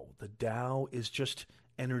Tao. The Tao is just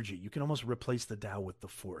energy. You can almost replace the Tao with the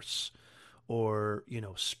Force, or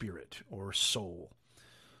spirit or soul.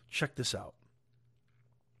 Check this out.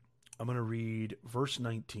 I'm going to read verse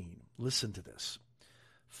 19. Listen to this.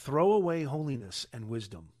 Throw away holiness and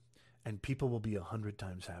wisdom, and people will be 100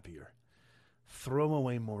 times happier. Throw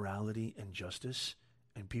away morality and justice,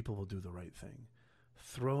 and people will do the right thing.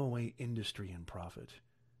 Throw away industry and profit,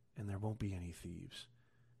 and there won't be any thieves.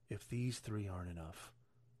 If these three aren't enough,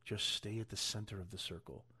 just stay at the center of the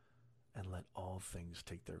circle and let all things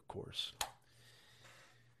take their course.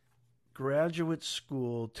 Graduate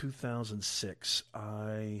school 2006,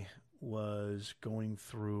 I was going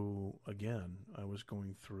through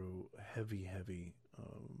heavy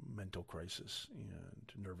mental crisis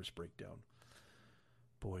and nervous breakdown.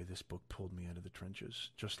 Boy, this book pulled me out of the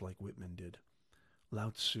trenches, just like Whitman did. Lao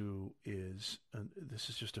Tzu this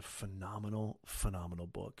is just a phenomenal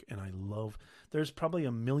book. And there's probably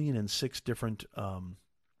 1,006,000 different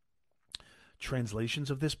translations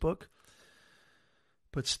of this book.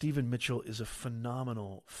 But Stephen Mitchell is a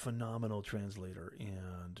phenomenal, phenomenal translator,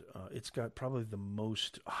 and it's got probably the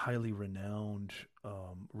most highly renowned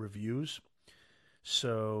reviews.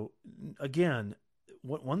 So, again,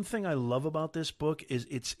 one thing I love about this book is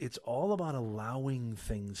it's all about allowing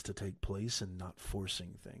things to take place and not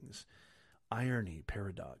forcing things. Irony,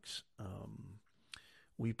 paradox.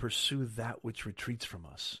 We pursue that which retreats from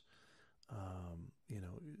us.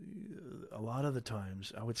 A lot of the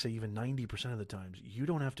times, I would say even 90% of the times, you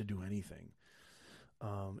don't have to do anything.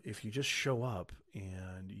 If you just show up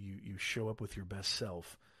and you show up with your best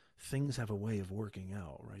self, things have a way of working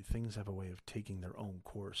out, right? Things have a way of taking their own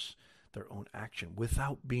course, their own action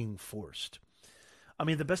without being forced. I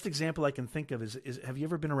mean, the best example I can think of is have you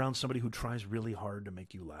ever been around somebody who tries really hard to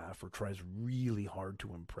make you laugh or tries really hard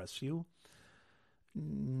to impress you?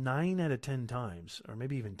 9 out of 10 times, or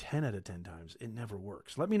maybe even 10 out of 10 times, it never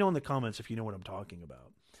works. Let me know in the comments if you know what I'm talking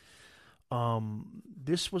about.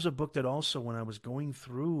 This was a book that also, when I was going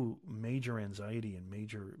through major anxiety and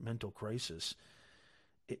major mental crisis,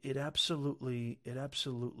 it absolutely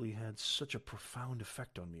had such a profound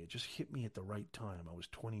effect on me. It just hit me at the right time. I was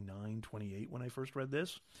 29, 28 when I first read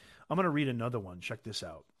this. I'm going to read another one. Check this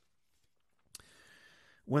out.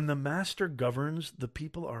 When the master governs, the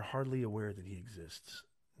people are hardly aware that he exists.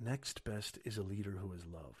 Next best is a leader who is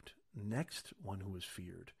loved. Next, one who is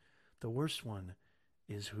feared. The worst one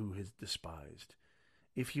is who is despised.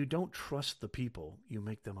 If you don't trust the people, you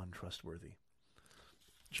make them untrustworthy.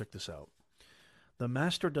 Check this out. The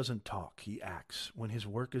master doesn't talk, he acts. When his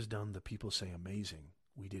work is done, the people say, amazing,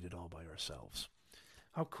 we did it all by ourselves.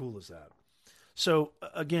 How cool is that? So,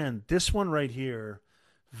 again, this one right here,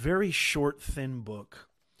 very short, thin book.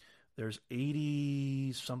 There's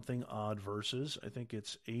 80-something odd verses. I think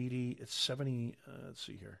it's 70, let's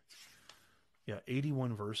see here. Yeah,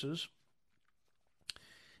 81 verses.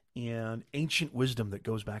 And ancient wisdom that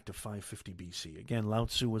goes back to 550 BC. Again, Lao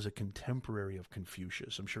Tzu was a contemporary of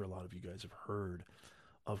Confucius. I'm sure a lot of you guys have heard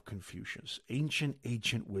of Confucius. Ancient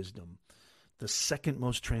wisdom. The second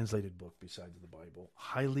most translated book besides the Bible.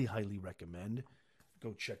 Highly, highly recommend.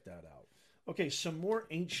 Go check that out. Okay, some more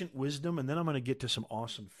ancient wisdom, and then I'm going to get to some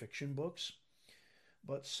awesome fiction books.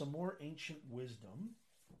 But some more ancient wisdom.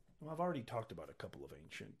 Well, I've already talked about a couple of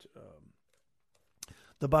ancient.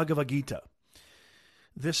 The Bhagavad Gita.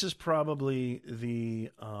 This is probably the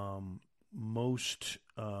most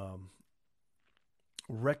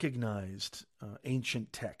recognized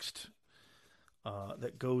ancient text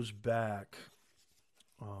that goes back,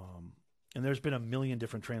 and there's been a million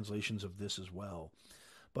different translations of this as well.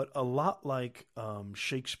 But a lot like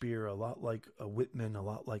Shakespeare, a lot like Whitman, a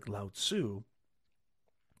lot like Lao Tzu,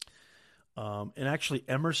 and actually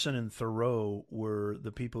Emerson and Thoreau were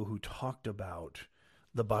the people who talked about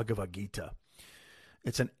the Bhagavad Gita.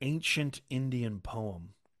 It's an ancient Indian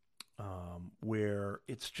poem where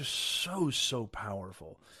it's just so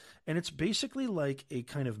powerful. And it's basically like a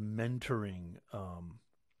kind of mentoring.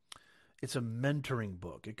 It's a mentoring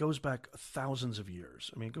book. It goes back thousands of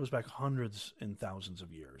years. I mean, it goes back hundreds and thousands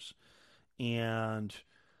of years. And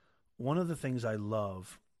one of the things I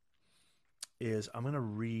love is I'm going to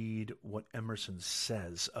read what Emerson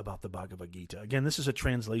says about the Bhagavad Gita. Again, this is a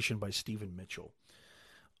translation by Stephen Mitchell.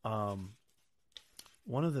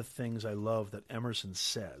 One of the things I love that Emerson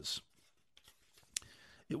says,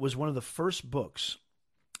 it was one of the first books.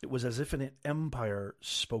 It was as if an empire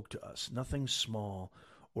spoke to us, nothing small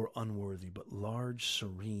or unworthy, but large,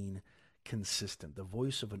 serene, consistent, the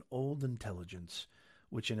voice of an old intelligence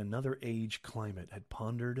which in another age climate had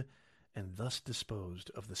pondered and thus disposed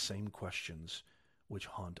of the same questions which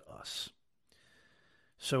haunt us.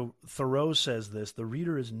 So Thoreau says this, the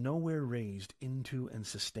reader is nowhere raised into and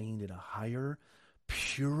sustained in a higher,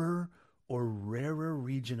 purer, or rarer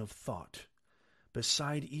region of thought,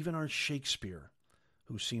 beside even our Shakespeare,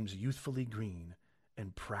 who seems youthfully green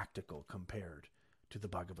and practical compared to the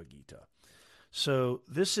Bhagavad Gita. So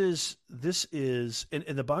this is,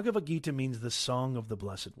 and the Bhagavad Gita means the Song of the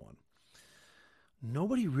Blessed One.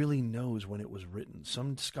 Nobody really knows when it was written.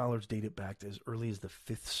 Some scholars date it back to as early as the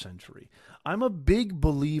 5th century. I'm a big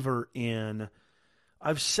believer in,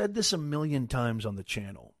 I've said this a million times on the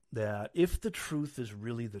channel, that if the truth is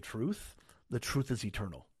really the truth is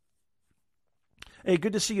eternal. Hey,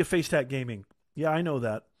 good to see you, FaceTac Gaming. Yeah, I know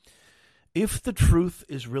that. If the truth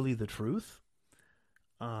is really the truth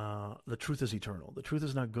is eternal. The truth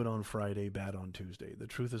is not good on Friday, bad on Tuesday. The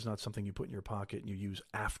truth is not something you put in your pocket and you use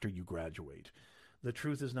after you graduate. The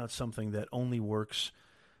truth is not something that only works,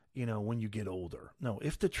 when you get older. No,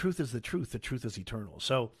 if the truth is the truth is eternal.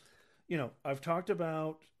 So, I've talked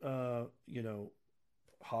about,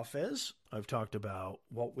 Hafez. I've talked about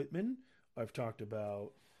Walt Whitman. I've talked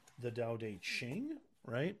about the Tao Te Ching,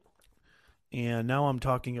 right? And now I'm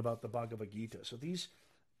talking about the Bhagavad Gita. So these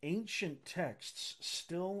ancient texts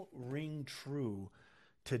still ring true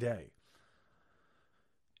today.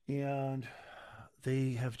 And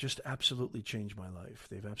they have just absolutely changed my life.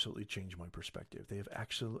 They've absolutely changed my perspective. They have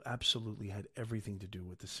absolutely had everything to do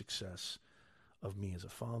with the success of me as a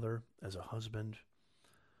father, as a husband,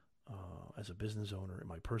 as a business owner, in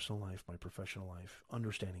my personal life, my professional life,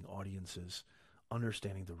 understanding audiences,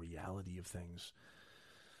 understanding the reality of things.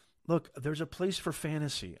 Look, there's a place for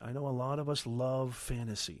fantasy. I know a lot of us love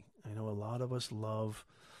fantasy. I know a lot of us love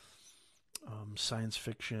science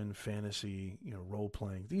fiction, fantasy,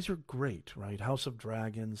 role-playing. These are great, right? House of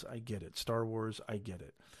Dragons, I get it. Star Wars, I get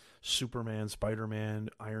it. Superman, Spider-Man,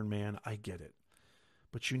 Iron Man, I get it.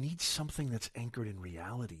 But you need something that's anchored in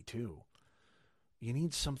reality, too. You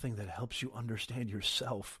need something that helps you understand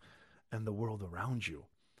yourself and the world around you.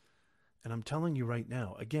 And I'm telling you right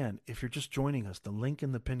now, again, if you're just joining us, the link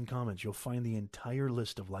in the pinned comments, you'll find the entire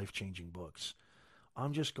list of life-changing books.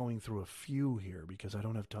 I'm just going through a few here because I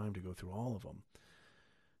don't have time to go through all of them.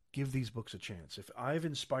 Give these books a chance. If I've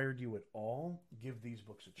inspired you at all, give these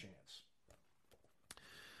books a chance.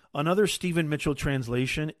 Another Stephen Mitchell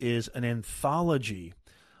translation is an anthology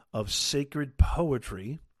of sacred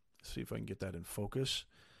poetry. Let's see if I can get that in focus.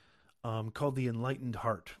 Called The Enlightened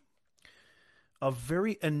Heart. A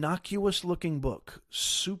very innocuous-looking book,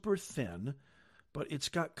 super thin, but it's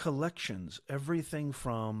got collections, everything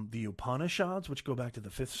from the Upanishads, which go back to the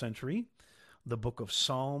 5th century, the Book of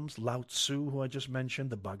Psalms, Lao Tzu, who I just mentioned,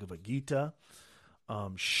 the Bhagavad Gita,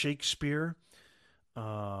 Shakespeare,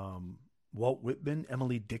 Walt Whitman,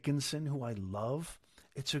 Emily Dickinson, who I love.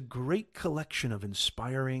 It's a great collection of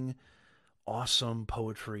inspiring, awesome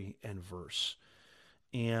poetry and verse.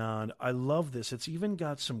 And I love this. It's even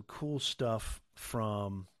got some cool stuff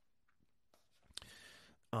from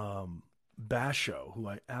Basho, who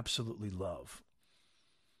I absolutely love.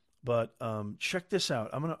 But check this out.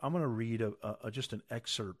 I'm gonna read just an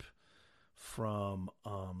excerpt from.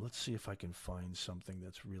 Let's see if I can find something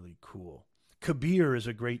that's really cool. Kabir is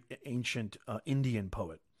a great ancient Indian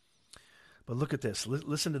poet. But look at this.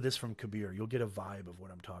 Listen to this from Kabir. You'll get a vibe of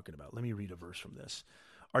what I'm talking about. Let me read a verse from this.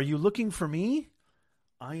 Are you looking for me?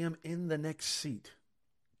 I am in the next seat.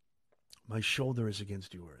 My shoulder is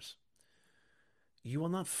against yours. You will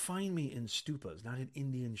not find me in stupas, not in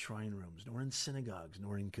Indian shrine rooms, nor in synagogues,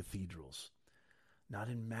 nor in cathedrals, not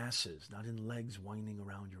in masses, not in legs winding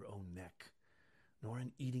around your own neck, nor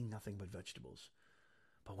in eating nothing but vegetables.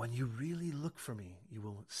 But when you really look for me, you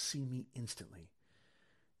will see me instantly.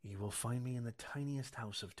 You will find me in the tiniest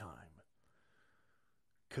house of time.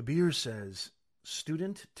 Kabir says,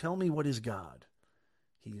 student, tell me what is God.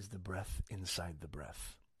 He is the breath inside the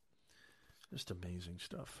breath. Just amazing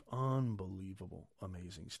stuff. Unbelievable,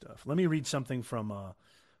 amazing stuff. Let me read something from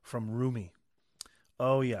Rumi.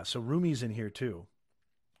 Oh, yeah, so Rumi's in here too.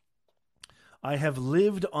 I have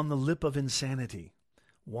lived on the lip of insanity,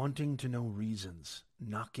 wanting to know reasons,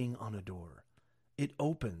 knocking on a door. It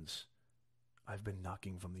opens. I've been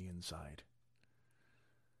knocking from the inside.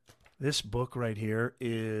 This book right here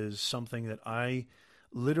is something that I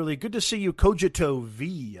literally, good to see you, Cogito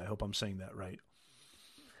V. I hope I'm saying that right.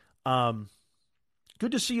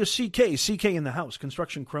 Good to see you, CK in the house,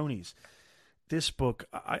 Construction Cronies. This book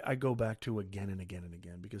I go back to again and again and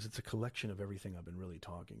again because it's a collection of everything I've been really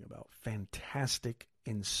talking about. Fantastic,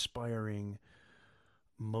 inspiring,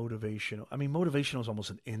 motivational. I mean, motivational is almost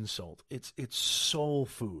an insult. It's soul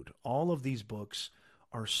food. All of these books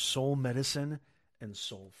are soul medicine and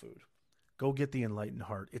soul food. Go get The Enlightened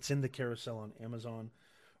Heart. It's in the carousel on Amazon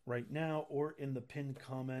right now or in the pinned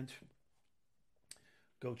comment.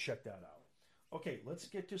 Go check that out. Okay, let's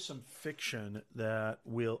get to some fiction that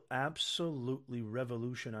will absolutely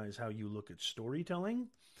revolutionize how you look at storytelling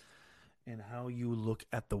and how you look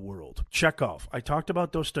at the world. Chekhov. I talked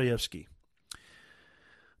about Dostoevsky.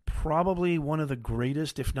 Probably one of the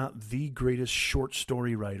greatest, if not the greatest, short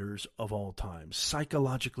story writers of all time.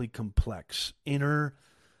 Psychologically complex, inner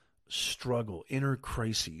struggle, inner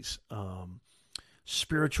crises,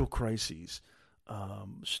 spiritual crises.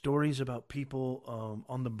 Stories about people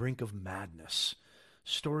on the brink of madness.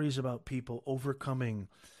 Stories about people overcoming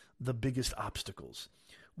the biggest obstacles.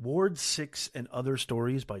 Ward 6 and Other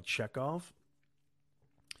Stories by Chekhov.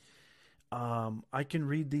 I can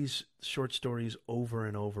read these short stories over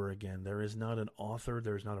and over again. There is not an author,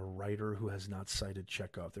 there's not a writer who has not cited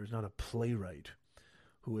Chekhov. There's not a playwright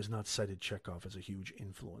who has not cited Chekhov as a huge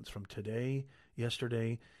influence from today,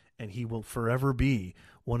 yesterday, and he will forever be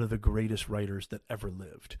one of the greatest writers that ever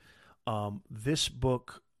lived. This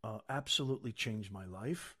book absolutely changed my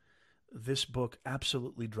life. This book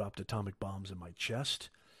absolutely dropped atomic bombs in my chest.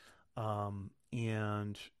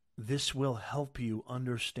 And this will help you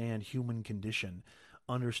understand human condition,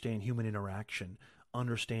 understand human interaction,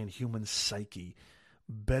 understand human psyche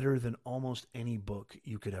better than almost any book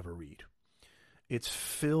you could ever read. It's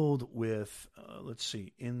filled with, let's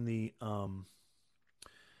see, in the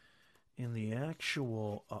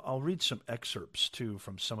actual, I'll read some excerpts too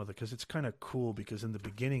from some of the, because it's kind of cool because in the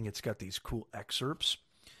beginning it's got these cool excerpts.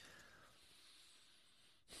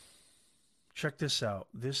 Check this out.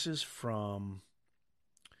 This is from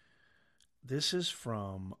The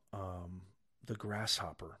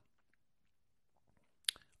Grasshopper.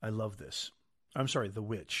 I love this. I'm sorry, The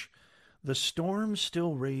Witch. The storm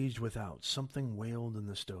still raged without. Something wailed in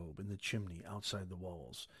the stove, in the chimney, outside the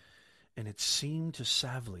walls. And it seemed to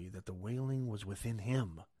Savely that the wailing was within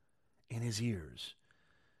him, in his ears.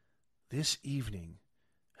 This evening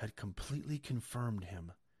had completely confirmed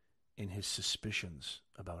him in his suspicions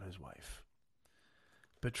about his wife.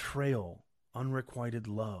 Betrayal, unrequited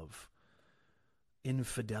love,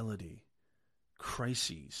 infidelity,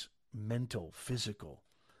 crises, mental, physical.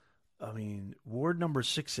 I mean, Ward number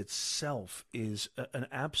 6 itself is an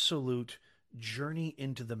absolute journey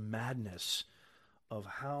into the madness of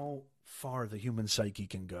how far the human psyche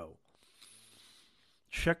can go.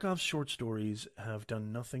 Chekhov's short stories have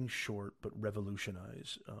done nothing short but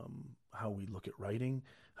revolutionize how we look at writing,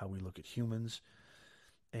 how we look at humans,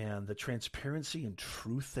 and the transparency and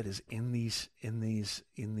truth that is in these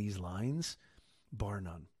lines, bar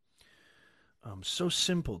none. So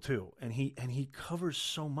simple too, and he covers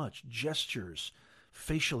so much: gestures,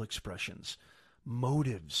 facial expressions,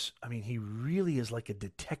 motives. I mean, he really is like a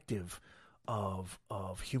detective of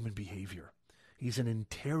human behavior. He's an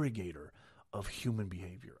interrogator of human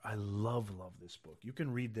behavior. I love this book. You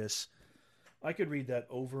can read this. I could read that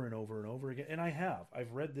over and over and over again, and I have.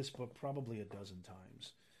 I've read this book probably a dozen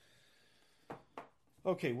times.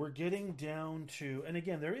 Okay, we're getting down to, and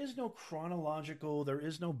again, there is no chronological, there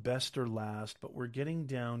is no best or last, but we're getting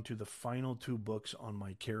down to the final 2 books on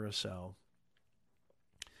my carousel.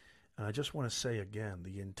 And I just want to say again,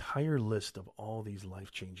 the entire list of all these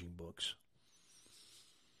life-changing books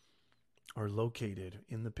are located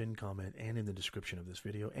in the pinned comment and in the description of this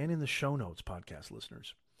video and in the show notes, podcast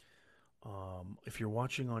listeners. If you're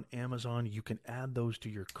watching on Amazon, you can add those to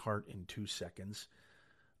your cart in 2 seconds.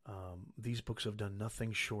 These books have done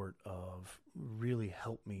nothing short of really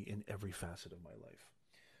helped me in every facet of my life.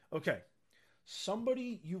 Okay,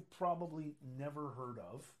 somebody you've probably never heard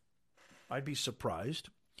of, I'd be surprised,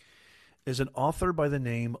 is an author by the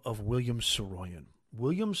name of William Saroyan.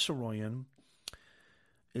 William Saroyan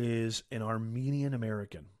is an Armenian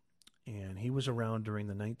American, and he was around during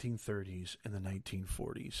the 1930s and the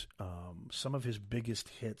 1940s. Some of his biggest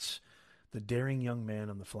hits: The Daring Young Man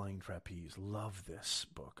on the Flying Trapeze. Love this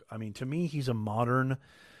book. I mean, to me, he's a modern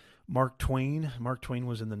Mark Twain. Mark Twain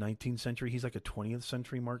was in the 19th century. He's like a 20th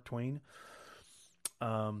century Mark Twain.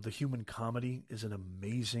 The Human Comedy is an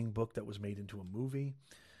amazing book that was made into a movie.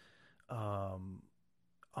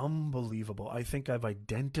 Unbelievable. I think I've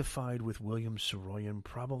identified with William Saroyan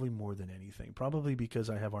probably more than anything. Probably because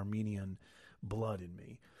I have Armenian blood in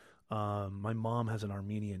me. My mom has an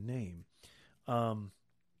Armenian name.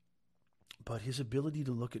 But his ability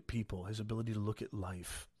to look at people, his ability to look at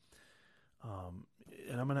life.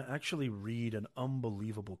 And I'm going to actually read an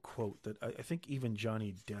unbelievable quote that I think even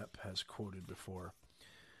Johnny Depp has quoted before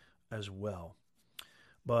as well.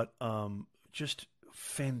 But just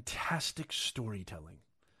fantastic storytelling.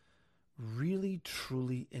 Really,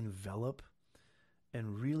 truly envelop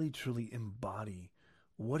and really, truly embody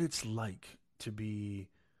what it's like to be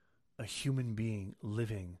a human being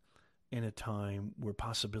living in a time where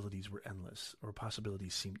possibilities were endless or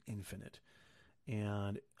possibilities seemed infinite.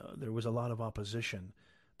 And there was a lot of opposition,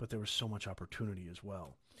 but there was so much opportunity as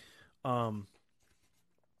well. I'm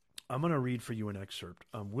going to read for you an excerpt.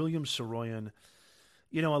 William Saroyan,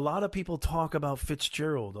 you know, a lot of people talk about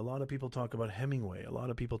Fitzgerald. A lot of people talk about Hemingway. A lot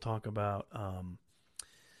of people talk about,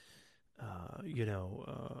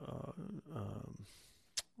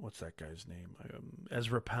 what's that guy's name?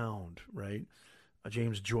 Ezra Pound, right?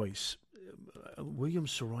 James Joyce. William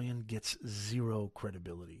Saroyan gets zero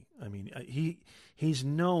credibility. I mean, he's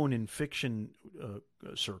known in fiction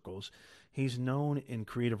circles. He's known in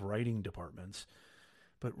creative writing departments,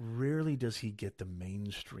 but rarely does he get the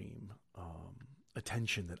mainstream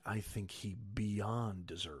attention that I think he beyond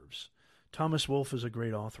deserves. Thomas Wolfe is a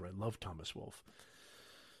great author. I love Thomas Wolfe.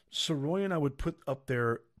 Saroyan I would put up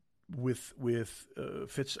there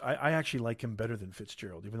Fitz. I actually like him better than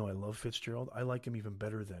Fitzgerald, even though I love Fitzgerald. I like him even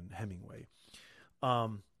better than Hemingway.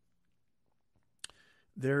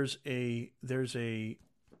 There's an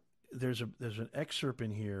excerpt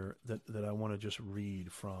in here that I want to just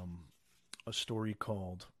read from a story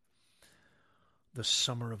called "The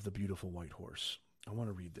Summer of the Beautiful White Horse." I want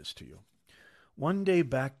to read this to you. One day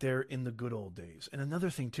back there in the good old days. And another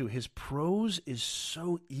thing too, his prose is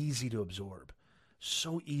so easy to absorb,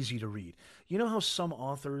 so easy to read. You know how some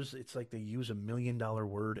authors, it's like they use $1 million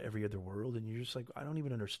word every other word, and you're just like, I don't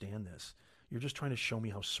even understand this. You're just trying to show me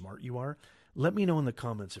how smart you are. Let me know in the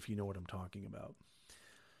comments if you know what I'm talking about.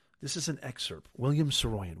 This is an excerpt. William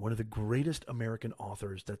Saroyan, one of the greatest American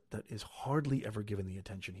authors that is hardly ever given the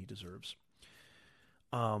attention he deserves.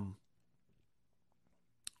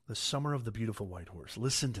 The Summer of the Beautiful White Horse.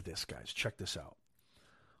 Listen to this, guys. Check this out.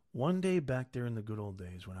 One day back there in the good old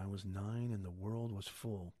days when I was 9 and the world was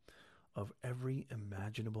full of every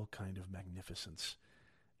imaginable kind of magnificence,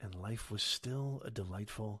 and life was still a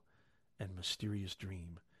delightful and mysterious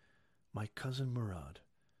dream, my cousin Murad,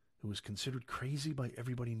 who was considered crazy by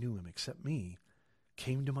everybody knew him except me,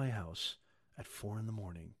 came to my house at 4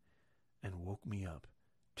 a.m. and woke me up,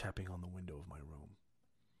 tapping on the window of my room.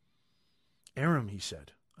 Aram, he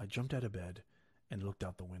said. I jumped out of bed and looked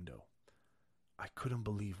out the window. I couldn't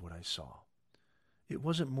believe what I saw. It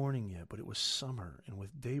wasn't morning yet, but it was summer, and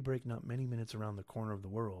with daybreak not many minutes around the corner of the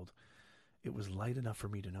world, it was light enough for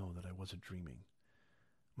me to know that I wasn't dreaming.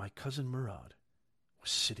 My cousin Murad was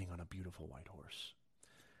sitting on a beautiful white horse.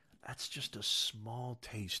 That's just a small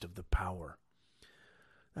taste of the power.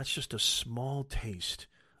 That's just a small taste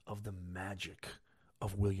of the magic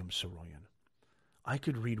of William Saroyan. I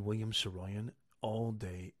could read William Saroyan all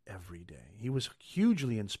day, every day. He was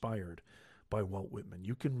hugely inspired by Walt Whitman.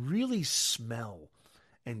 You can really smell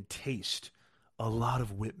and taste a lot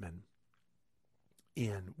of Whitman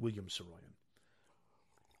in William Saroyan.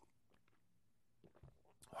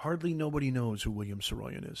 Hardly nobody knows who William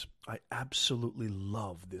Saroyan is. I absolutely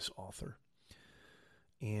love this author.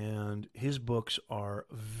 And his books are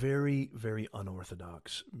very, very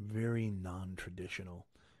unorthodox, very non-traditional.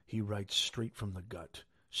 He writes straight from the gut,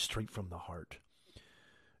 straight from the heart.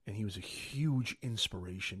 And he was a huge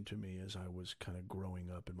inspiration to me as I was kind of growing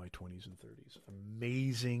up in my 20s and 30s.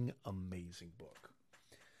 Amazing, amazing book.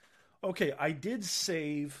 Okay, I did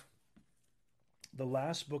save the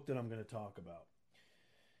last book that I'm going to talk about.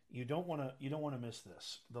 You don't want to miss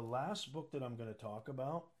this. The last book that I'm going to talk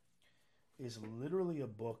about is literally a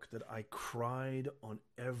book that I cried on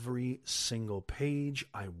every single page.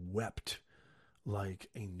 I wept like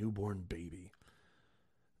a newborn baby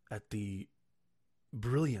at the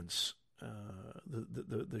brilliance,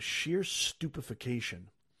 the sheer stupefaction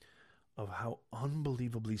of how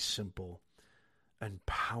unbelievably simple and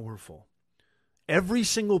powerful. Every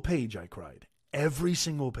single page I cried. Every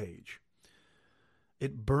single page.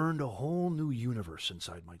 It burned a whole new universe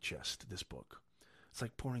inside my chest, this book. It's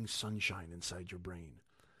like pouring sunshine inside your brain.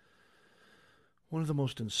 One of the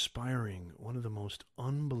most inspiring, one of the most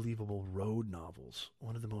unbelievable road novels,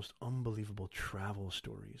 one of the most unbelievable travel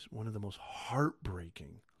stories, one of the most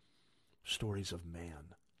heartbreaking stories of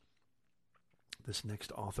man. This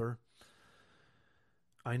next author,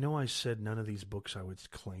 I know I said none of these books I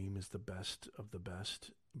would claim is the best of the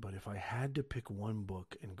best, but if I had to pick one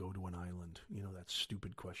book and go to an island, you know, that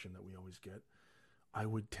stupid question that we always get, I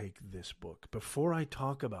would take this book. Before I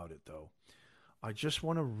talk about it, though, I just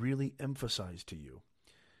want to really emphasize to you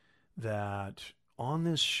that on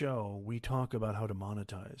this show, we talk about how to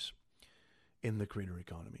monetize in the creator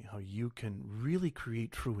economy, how you can really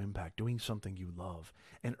create true impact, doing something you love,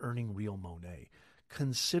 and earning real money.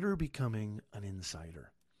 Consider becoming an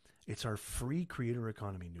insider. It's our free creator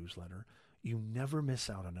economy newsletter. You never miss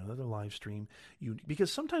out on another live stream.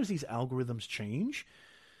 Because sometimes these algorithms change.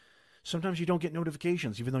 Sometimes you don't get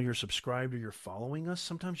notifications, even though you're subscribed or you're following us.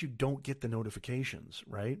 Sometimes you don't get the notifications,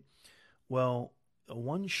 right? Well,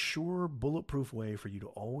 one sure bulletproof way for you to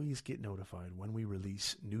always get notified when we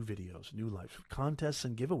release new videos, new live contests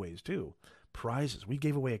and giveaways too, prizes. We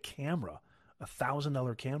gave away a camera, a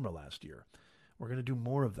 $1,000 camera last year. We're going to do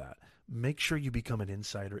more of that. Make sure you become an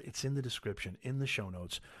insider. It's in the description, in the show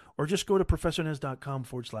notes, or just go to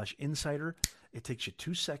professornez.com/insider. It takes you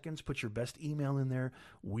 2 seconds. Put your best email in there.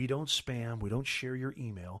 We don't spam. We don't share your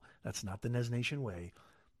email. That's not the Nez Nation way.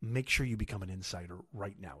 Make sure you become an insider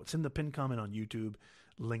right now. It's in the pinned comment on YouTube,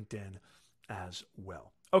 LinkedIn as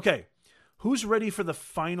well. Okay, who's ready for the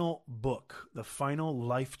final book, the final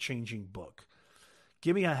life-changing book?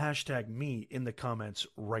 Give me a hashtag me in the comments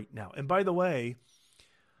right now. And by the way,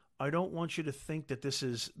 I don't want you to think that this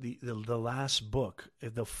is the last book.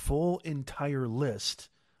 The full entire list,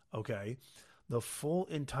 okay? The full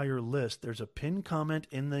entire list. There's a pinned comment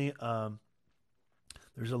in the,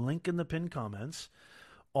 there's a link in the pinned comments.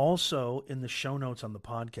 Also in the show notes on the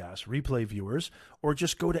podcast, replay viewers, or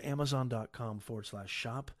just go to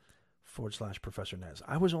amazon.com/shop/Professor Nez.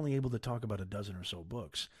 I was only able to talk about a dozen or so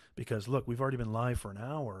books because, look, we've already been live for an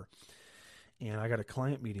hour. And I got a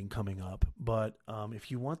client meeting coming up. But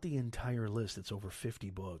if you want the entire list, it's over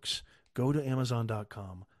 50 books. Go to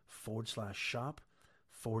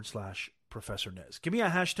amazon.com/shop/Professor Nez. Give me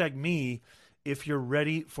a hashtag me if you're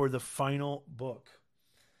ready for the final book.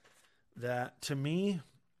 That, to me,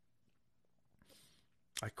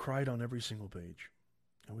 I cried on every single page.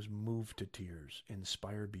 I was moved to tears,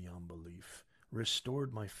 inspired beyond belief,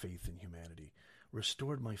 restored my faith in humanity,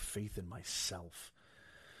 restored my faith in myself.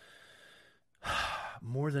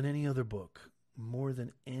 More than any other book,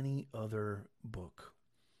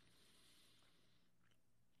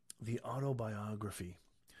 the autobiography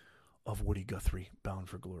of Woody Guthrie, Bound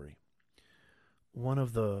for Glory. One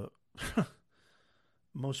of the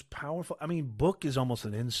most powerful, book is almost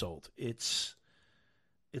an insult. It's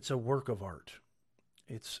a work of art.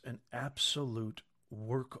 It's an absolute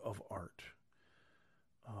work of art.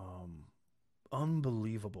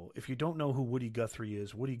 Unbelievable. If you don't know who Woody Guthrie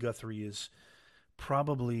is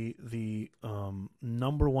probably the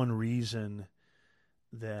number one reason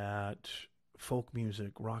that folk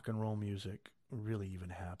music, rock and roll music really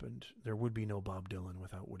even happened. There would be no Bob Dylan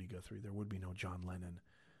without Woody Guthrie. There would be no John Lennon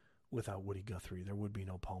without Woody Guthrie. There would be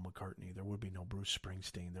no Paul McCartney. There would be no Bruce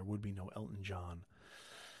Springsteen. There would be no Elton John.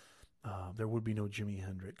 There would be no Jimi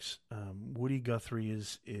Hendrix. Woody Guthrie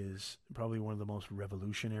is probably one of the most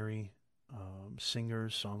revolutionary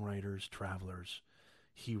singers, songwriters, travelers.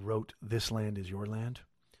 He wrote This Land Is Your Land,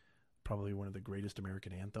 probably one of the greatest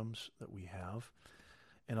American anthems that we have.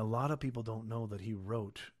 And a lot of people don't know that he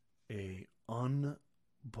wrote a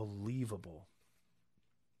unbelievable.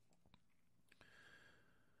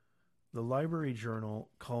 The Library Journal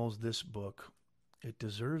calls this book, it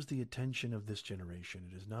deserves the attention of this generation.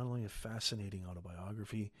 It is not only a fascinating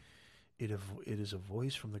autobiography, it is a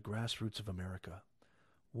voice from the grassroots of America.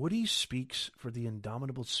 Woody speaks for the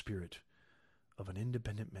indomitable spirit of an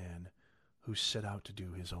independent man who set out to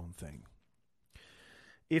do his own thing.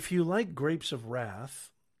 If you like Grapes of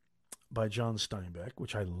Wrath by John Steinbeck,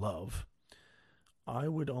 which I love, I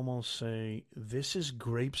would almost say this is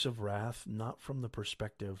Grapes of Wrath not from the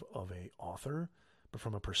perspective of an author, but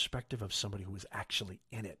from a perspective of somebody who was actually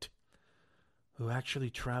in it, who actually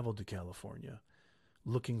traveled to California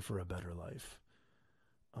looking for a better life.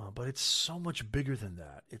 But it's so much bigger than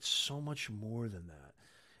that. It's so much more than that.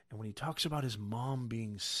 And when he talks about his mom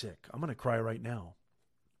being sick, I'm going to cry right now.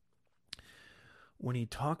 When he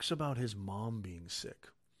talks about his mom being sick,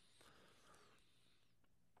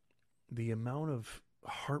 the amount of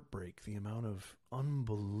heartbreak, the amount of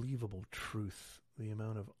unbelievable truth, the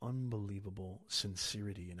amount of unbelievable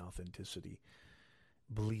sincerity and authenticity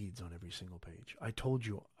bleeds on every single page. I told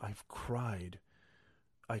you, I've cried.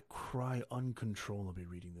 I cry uncontrollably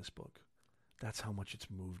reading this book. That's how much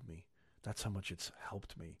it's moved me. That's how much it's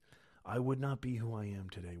helped me. I would not be who I am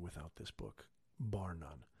today without this book, bar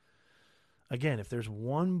none. Again, if there's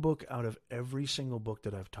one book out of every single book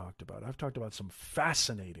that I've talked about some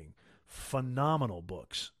fascinating, phenomenal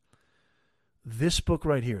books. This book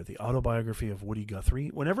right here, the autobiography of Woody Guthrie,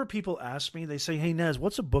 whenever people ask me, they say, hey, Nez,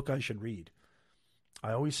 what's a book I should read?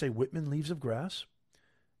 I always say Whitman, Leaves of Grass,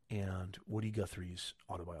 and Woody Guthrie's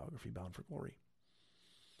autobiography, Bound for Glory.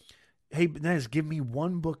 Hey, Nez, give me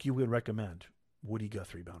one book you would recommend. Woody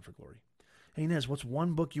Guthrie, Bound for Glory. Hey, Nez, what's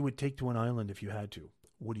one book you would take to an island if you had to?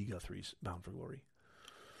 Woody Guthrie's Bound for Glory.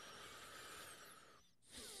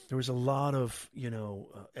 There was a lot of,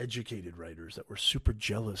 educated writers that were super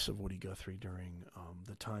jealous of Woody Guthrie during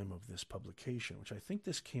the time of this publication, which I think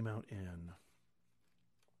this came out in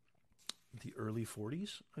the early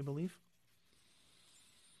 40s, I believe.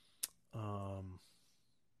 I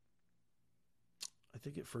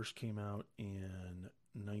think it first came out in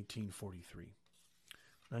 1943.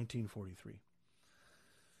 1943.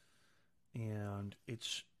 And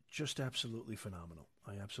it's just absolutely phenomenal.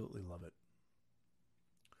 I absolutely love it.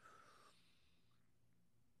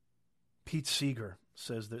 Pete Seeger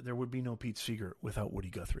says that there would be no Pete Seeger without Woody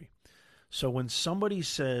Guthrie. So when somebody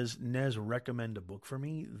says, Nez, recommend a book for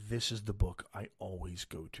me, this is the book I always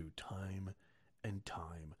go to time and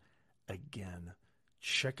time again.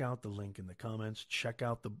 Check out the link in the comments. Check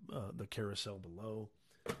out the carousel below.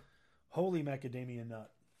 Holy macadamia nut.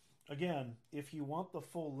 Again, if you want the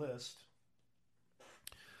full list,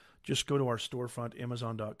 just go to our storefront,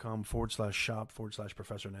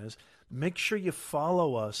 amazon.com/shop/Professor Nez. Make sure you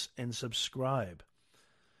follow us and subscribe,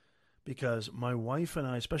 because my wife and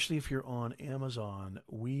I, especially if you're on Amazon,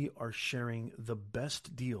 we are sharing the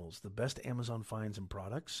best deals, the best Amazon finds and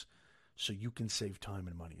products, so you can save time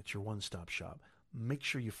and money. It's your one-stop shop. Make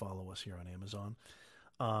sure you follow us here on Amazon.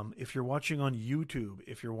 If you're watching on YouTube,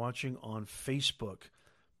 if you're watching on Facebook,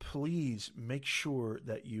 please make sure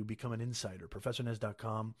that you become an insider.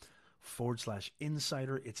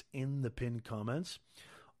 ProfessorNez.com/insider. It's in the pinned comments.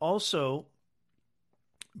 Also,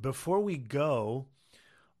 before we go,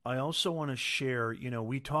 I also want to share,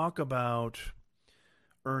 we talk about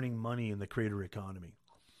earning money in the creator economy.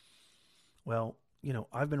 Well,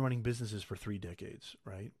 I've been running businesses for 3 decades,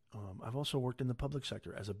 right? I've also worked in the public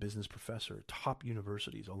sector as a business professor at top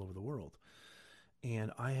universities all over the world.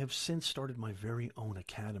 And I have since started my very own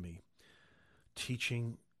academy,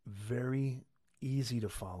 teaching very easy to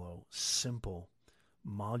follow, simple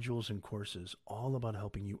modules and courses, all about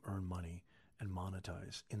helping you earn money and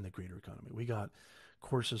monetize in the creator economy. We got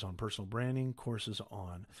courses on personal branding, courses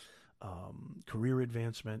on career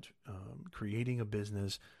advancement, creating a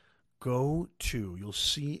business. You'll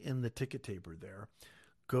see in the ticket taper there,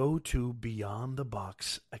 go to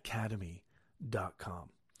beyondtheboxacademy.com.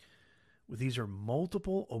 These are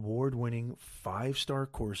multiple award-winning 5-star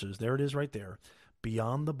courses. There it is right there,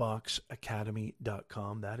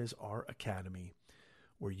 beyondtheboxacademy.com. That is our academy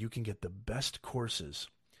where you can get the best courses.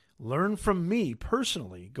 Learn from me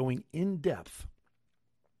personally, going in depth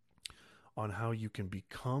on how you can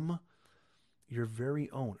become your very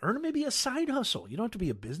own. Earn maybe a side hustle. You don't have to be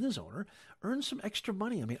a business owner. Earn some extra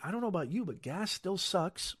money. I mean, I don't know about you, but gas still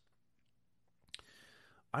sucks.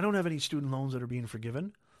 I don't have any student loans that are being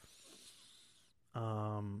forgiven.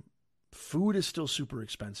 Food is still super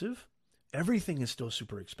expensive. Everything is still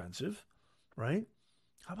super expensive, right?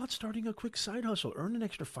 How about starting a quick side hustle? Earn an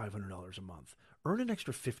extra $500 a month. Earn an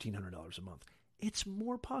extra $1,500 a month. It's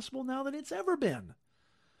more possible now than it's ever been.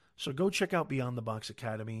 So go check out Beyond the Box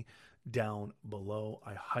Academy down below.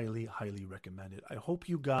 I highly, highly recommend it. I hope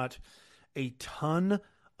you got a ton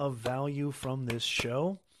of value from this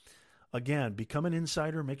show. Again, become an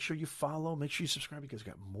insider. Make sure you follow. Make sure you subscribe, because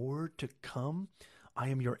we've got more to come. I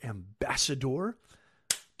am your ambassador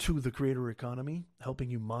to the creator economy, helping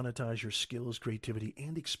you monetize your skills, creativity,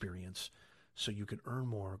 and experience so you can earn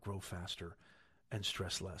more, grow faster, and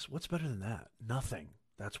stress less. What's better than that? Nothing.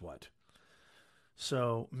 That's what.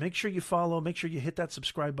 So make sure you follow. Make sure you hit that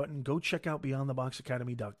subscribe button. Go check out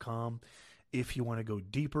beyondtheboxacademy.com. If you want to go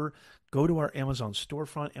deeper, go to our Amazon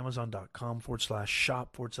storefront,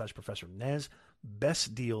 amazon.com/shop/Professor Nez.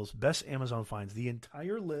 Best deals, best Amazon finds, the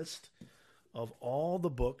entire list of all the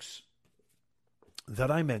books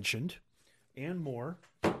that I mentioned and more.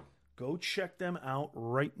 Go check them out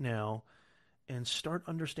right now and start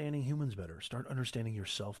understanding humans better. Start understanding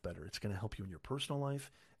yourself better. It's going to help you in your personal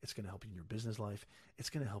life. It's going to help you in your business life. It's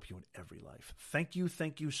going to help you in every life. Thank you.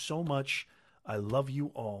 Thank you so much. I love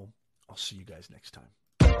you all. I'll see you guys next time.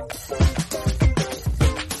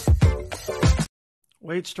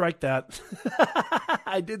 Wait, strike that.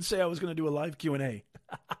 I did say I was going to do a live Q&A.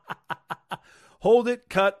 Hold it,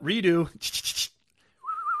 cut, redo.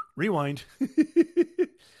 Rewind.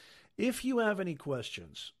 If you have any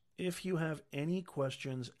questions,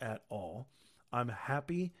 at all, I'm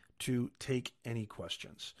happy to take any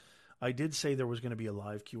questions. I did say there was going to be a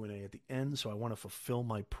live Q&A at the end, so I want to fulfill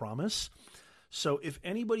my promise. So if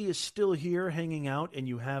anybody is still here hanging out and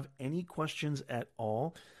you have any questions at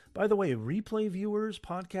all, by the way, replay viewers,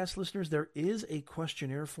 podcast listeners, there is a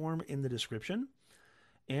questionnaire form in the description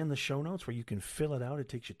and the show notes where you can fill it out. It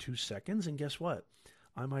takes you 2 seconds. And guess what?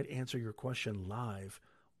 I might answer your question live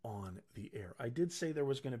on the air. I did say there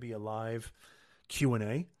was going to be a live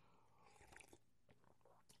Q&A.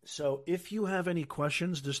 So if you have any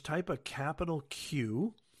questions, just type a capital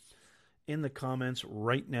Q in the comments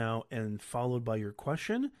right now and followed by your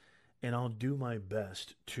question, and I'll do my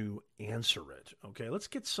best to answer it. Okay, let's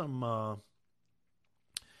get some,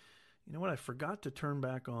 you know what, I forgot to turn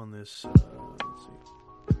back on this, let's see.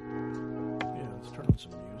 Yeah, let's turn on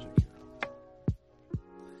some music here.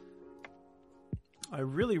 I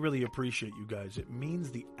really, really appreciate you guys. It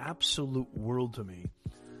means the absolute world to me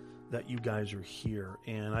that you guys are here,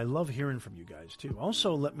 and I love hearing from you guys too.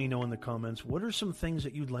 Also, let me know in the comments, what are some things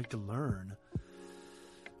that you'd like to learn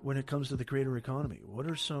when it comes to the creator economy? What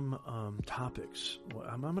are some topics? Well,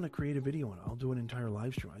 I'm going to create a video on it. I'll do an entire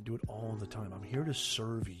live stream. I do it all the time. I'm here to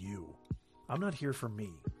serve you. I'm not here for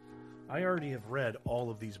me. I already have read all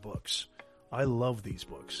of these books. I love these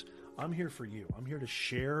books. I'm here for you. I'm here to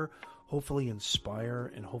share hopefully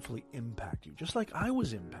inspire and hopefully impact you, just like I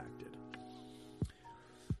was impacted.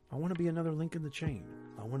 I want to be another link in the chain.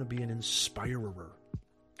 I want to be an inspirer.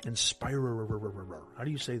 Inspirer. How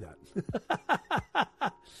do you say that?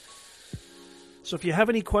 So if you have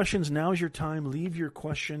any questions, now's your time. Leave your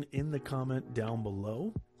question in the comment down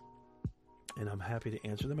below, and I'm happy to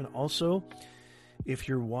answer them. And also, if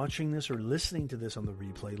you're watching this or listening to this on the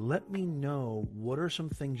replay, let me know what are some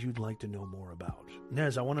things you'd like to know more about.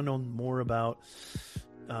 Nez, I want to know more about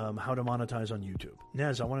how to monetize on YouTube.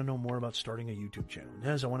 Nez, I want to know more about starting a YouTube channel.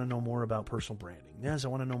 Nez, I want to know more about personal branding. Nez, I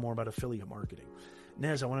want to know more about affiliate marketing.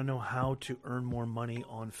 Nez, I want to know how to earn more money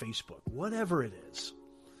on Facebook. Whatever it is,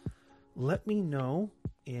 let me know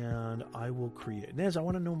and I will create. Nez, I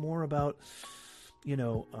want to know more about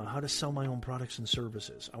how to sell my own products and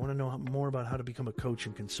services. I want to know more about how to become a coach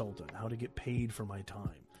and consultant, how to get paid for my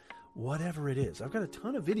time. Whatever it is. I've got a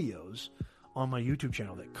ton of videos on my YouTube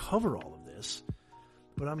channel that cover all of this,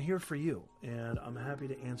 but I'm here for you, and I'm happy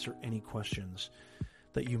to answer any questions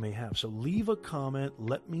that you may have. So leave a comment.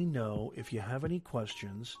 Let me know if you have any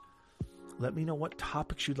questions. Let me know what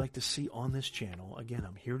topics you'd like to see on this channel. Again,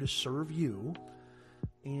 I'm here to serve you,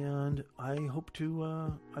 and I hope to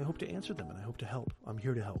answer them, and I hope to help. I'm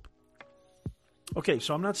here to help. Okay,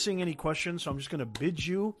 so I'm not seeing any questions, so I'm just going to bid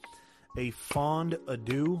you a fond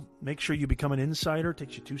adieu. Make sure you become an insider. It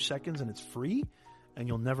takes you 2 seconds, and it's free, and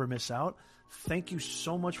you'll never miss out. Thank you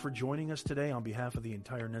so much for joining us today on behalf of the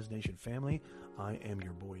entire Nez Nation family. I am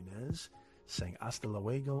your boy Nez, saying hasta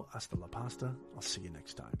luego, hasta la pasta. I'll see you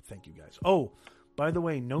next time. Thank you, guys. Oh, by the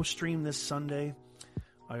way, no stream this Sunday.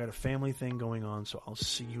 I got a family thing going on, so I'll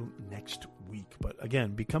see you next week. But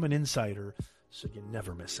again, become an insider so you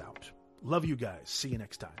never miss out. Love you guys. See you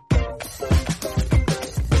next time.